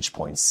vantage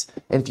points,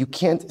 and if you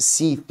can't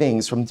see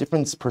things from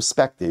different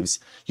perspectives,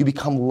 you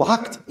become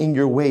locked in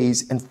your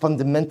ways and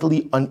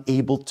fundamentally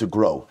unable to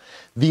grow.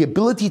 The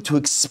ability to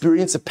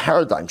experience a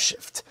paradigm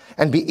shift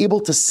and be able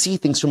to see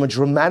things from a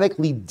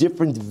dramatically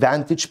different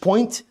vantage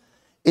point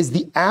is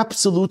the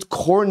absolute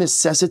core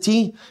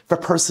necessity for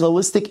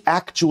personalistic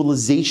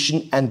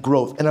actualization and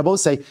growth. And I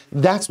both say,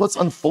 that's what's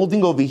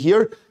unfolding over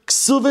here.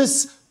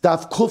 Ksuvis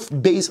Daf Kuf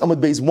Beis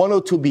Amud Beis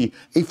 102b,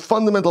 a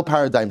fundamental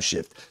paradigm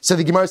shift. So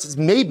the Gemara says,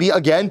 maybe,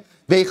 again,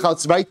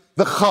 Veichatz, right?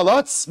 The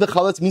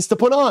chalatz means to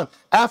put on.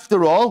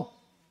 After all,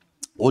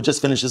 we'll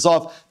just finish this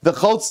off. The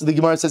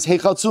Gemara says,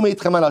 Heichatzu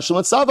meitchem anashim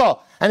letzava.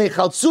 And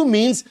Heichatzu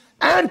means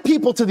add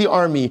people to the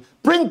army.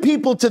 Bring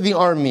people to the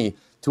army.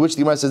 To which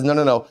the Gemara says,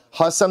 no.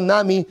 Hasam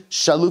nami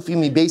shalufi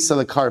mi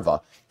beisa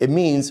lekarva. It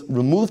means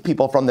remove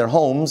people from their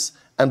homes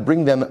and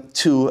bring them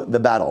to the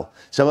battle.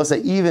 Shabbos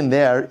say even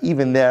there,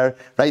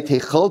 right?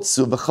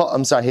 Hechaltzu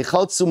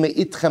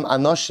me'itchem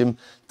anoshim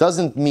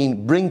doesn't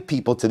mean bring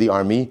people to the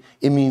army.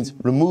 It means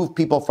remove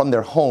people from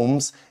their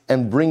homes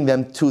and bring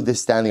them to the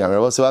standing army.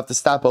 So we'll have to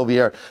stop over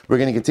here. We're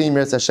going to continue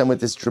Miras Hashem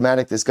with this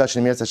dramatic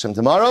discussion in Miras Hashem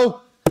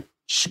tomorrow.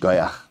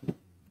 Shkoyach.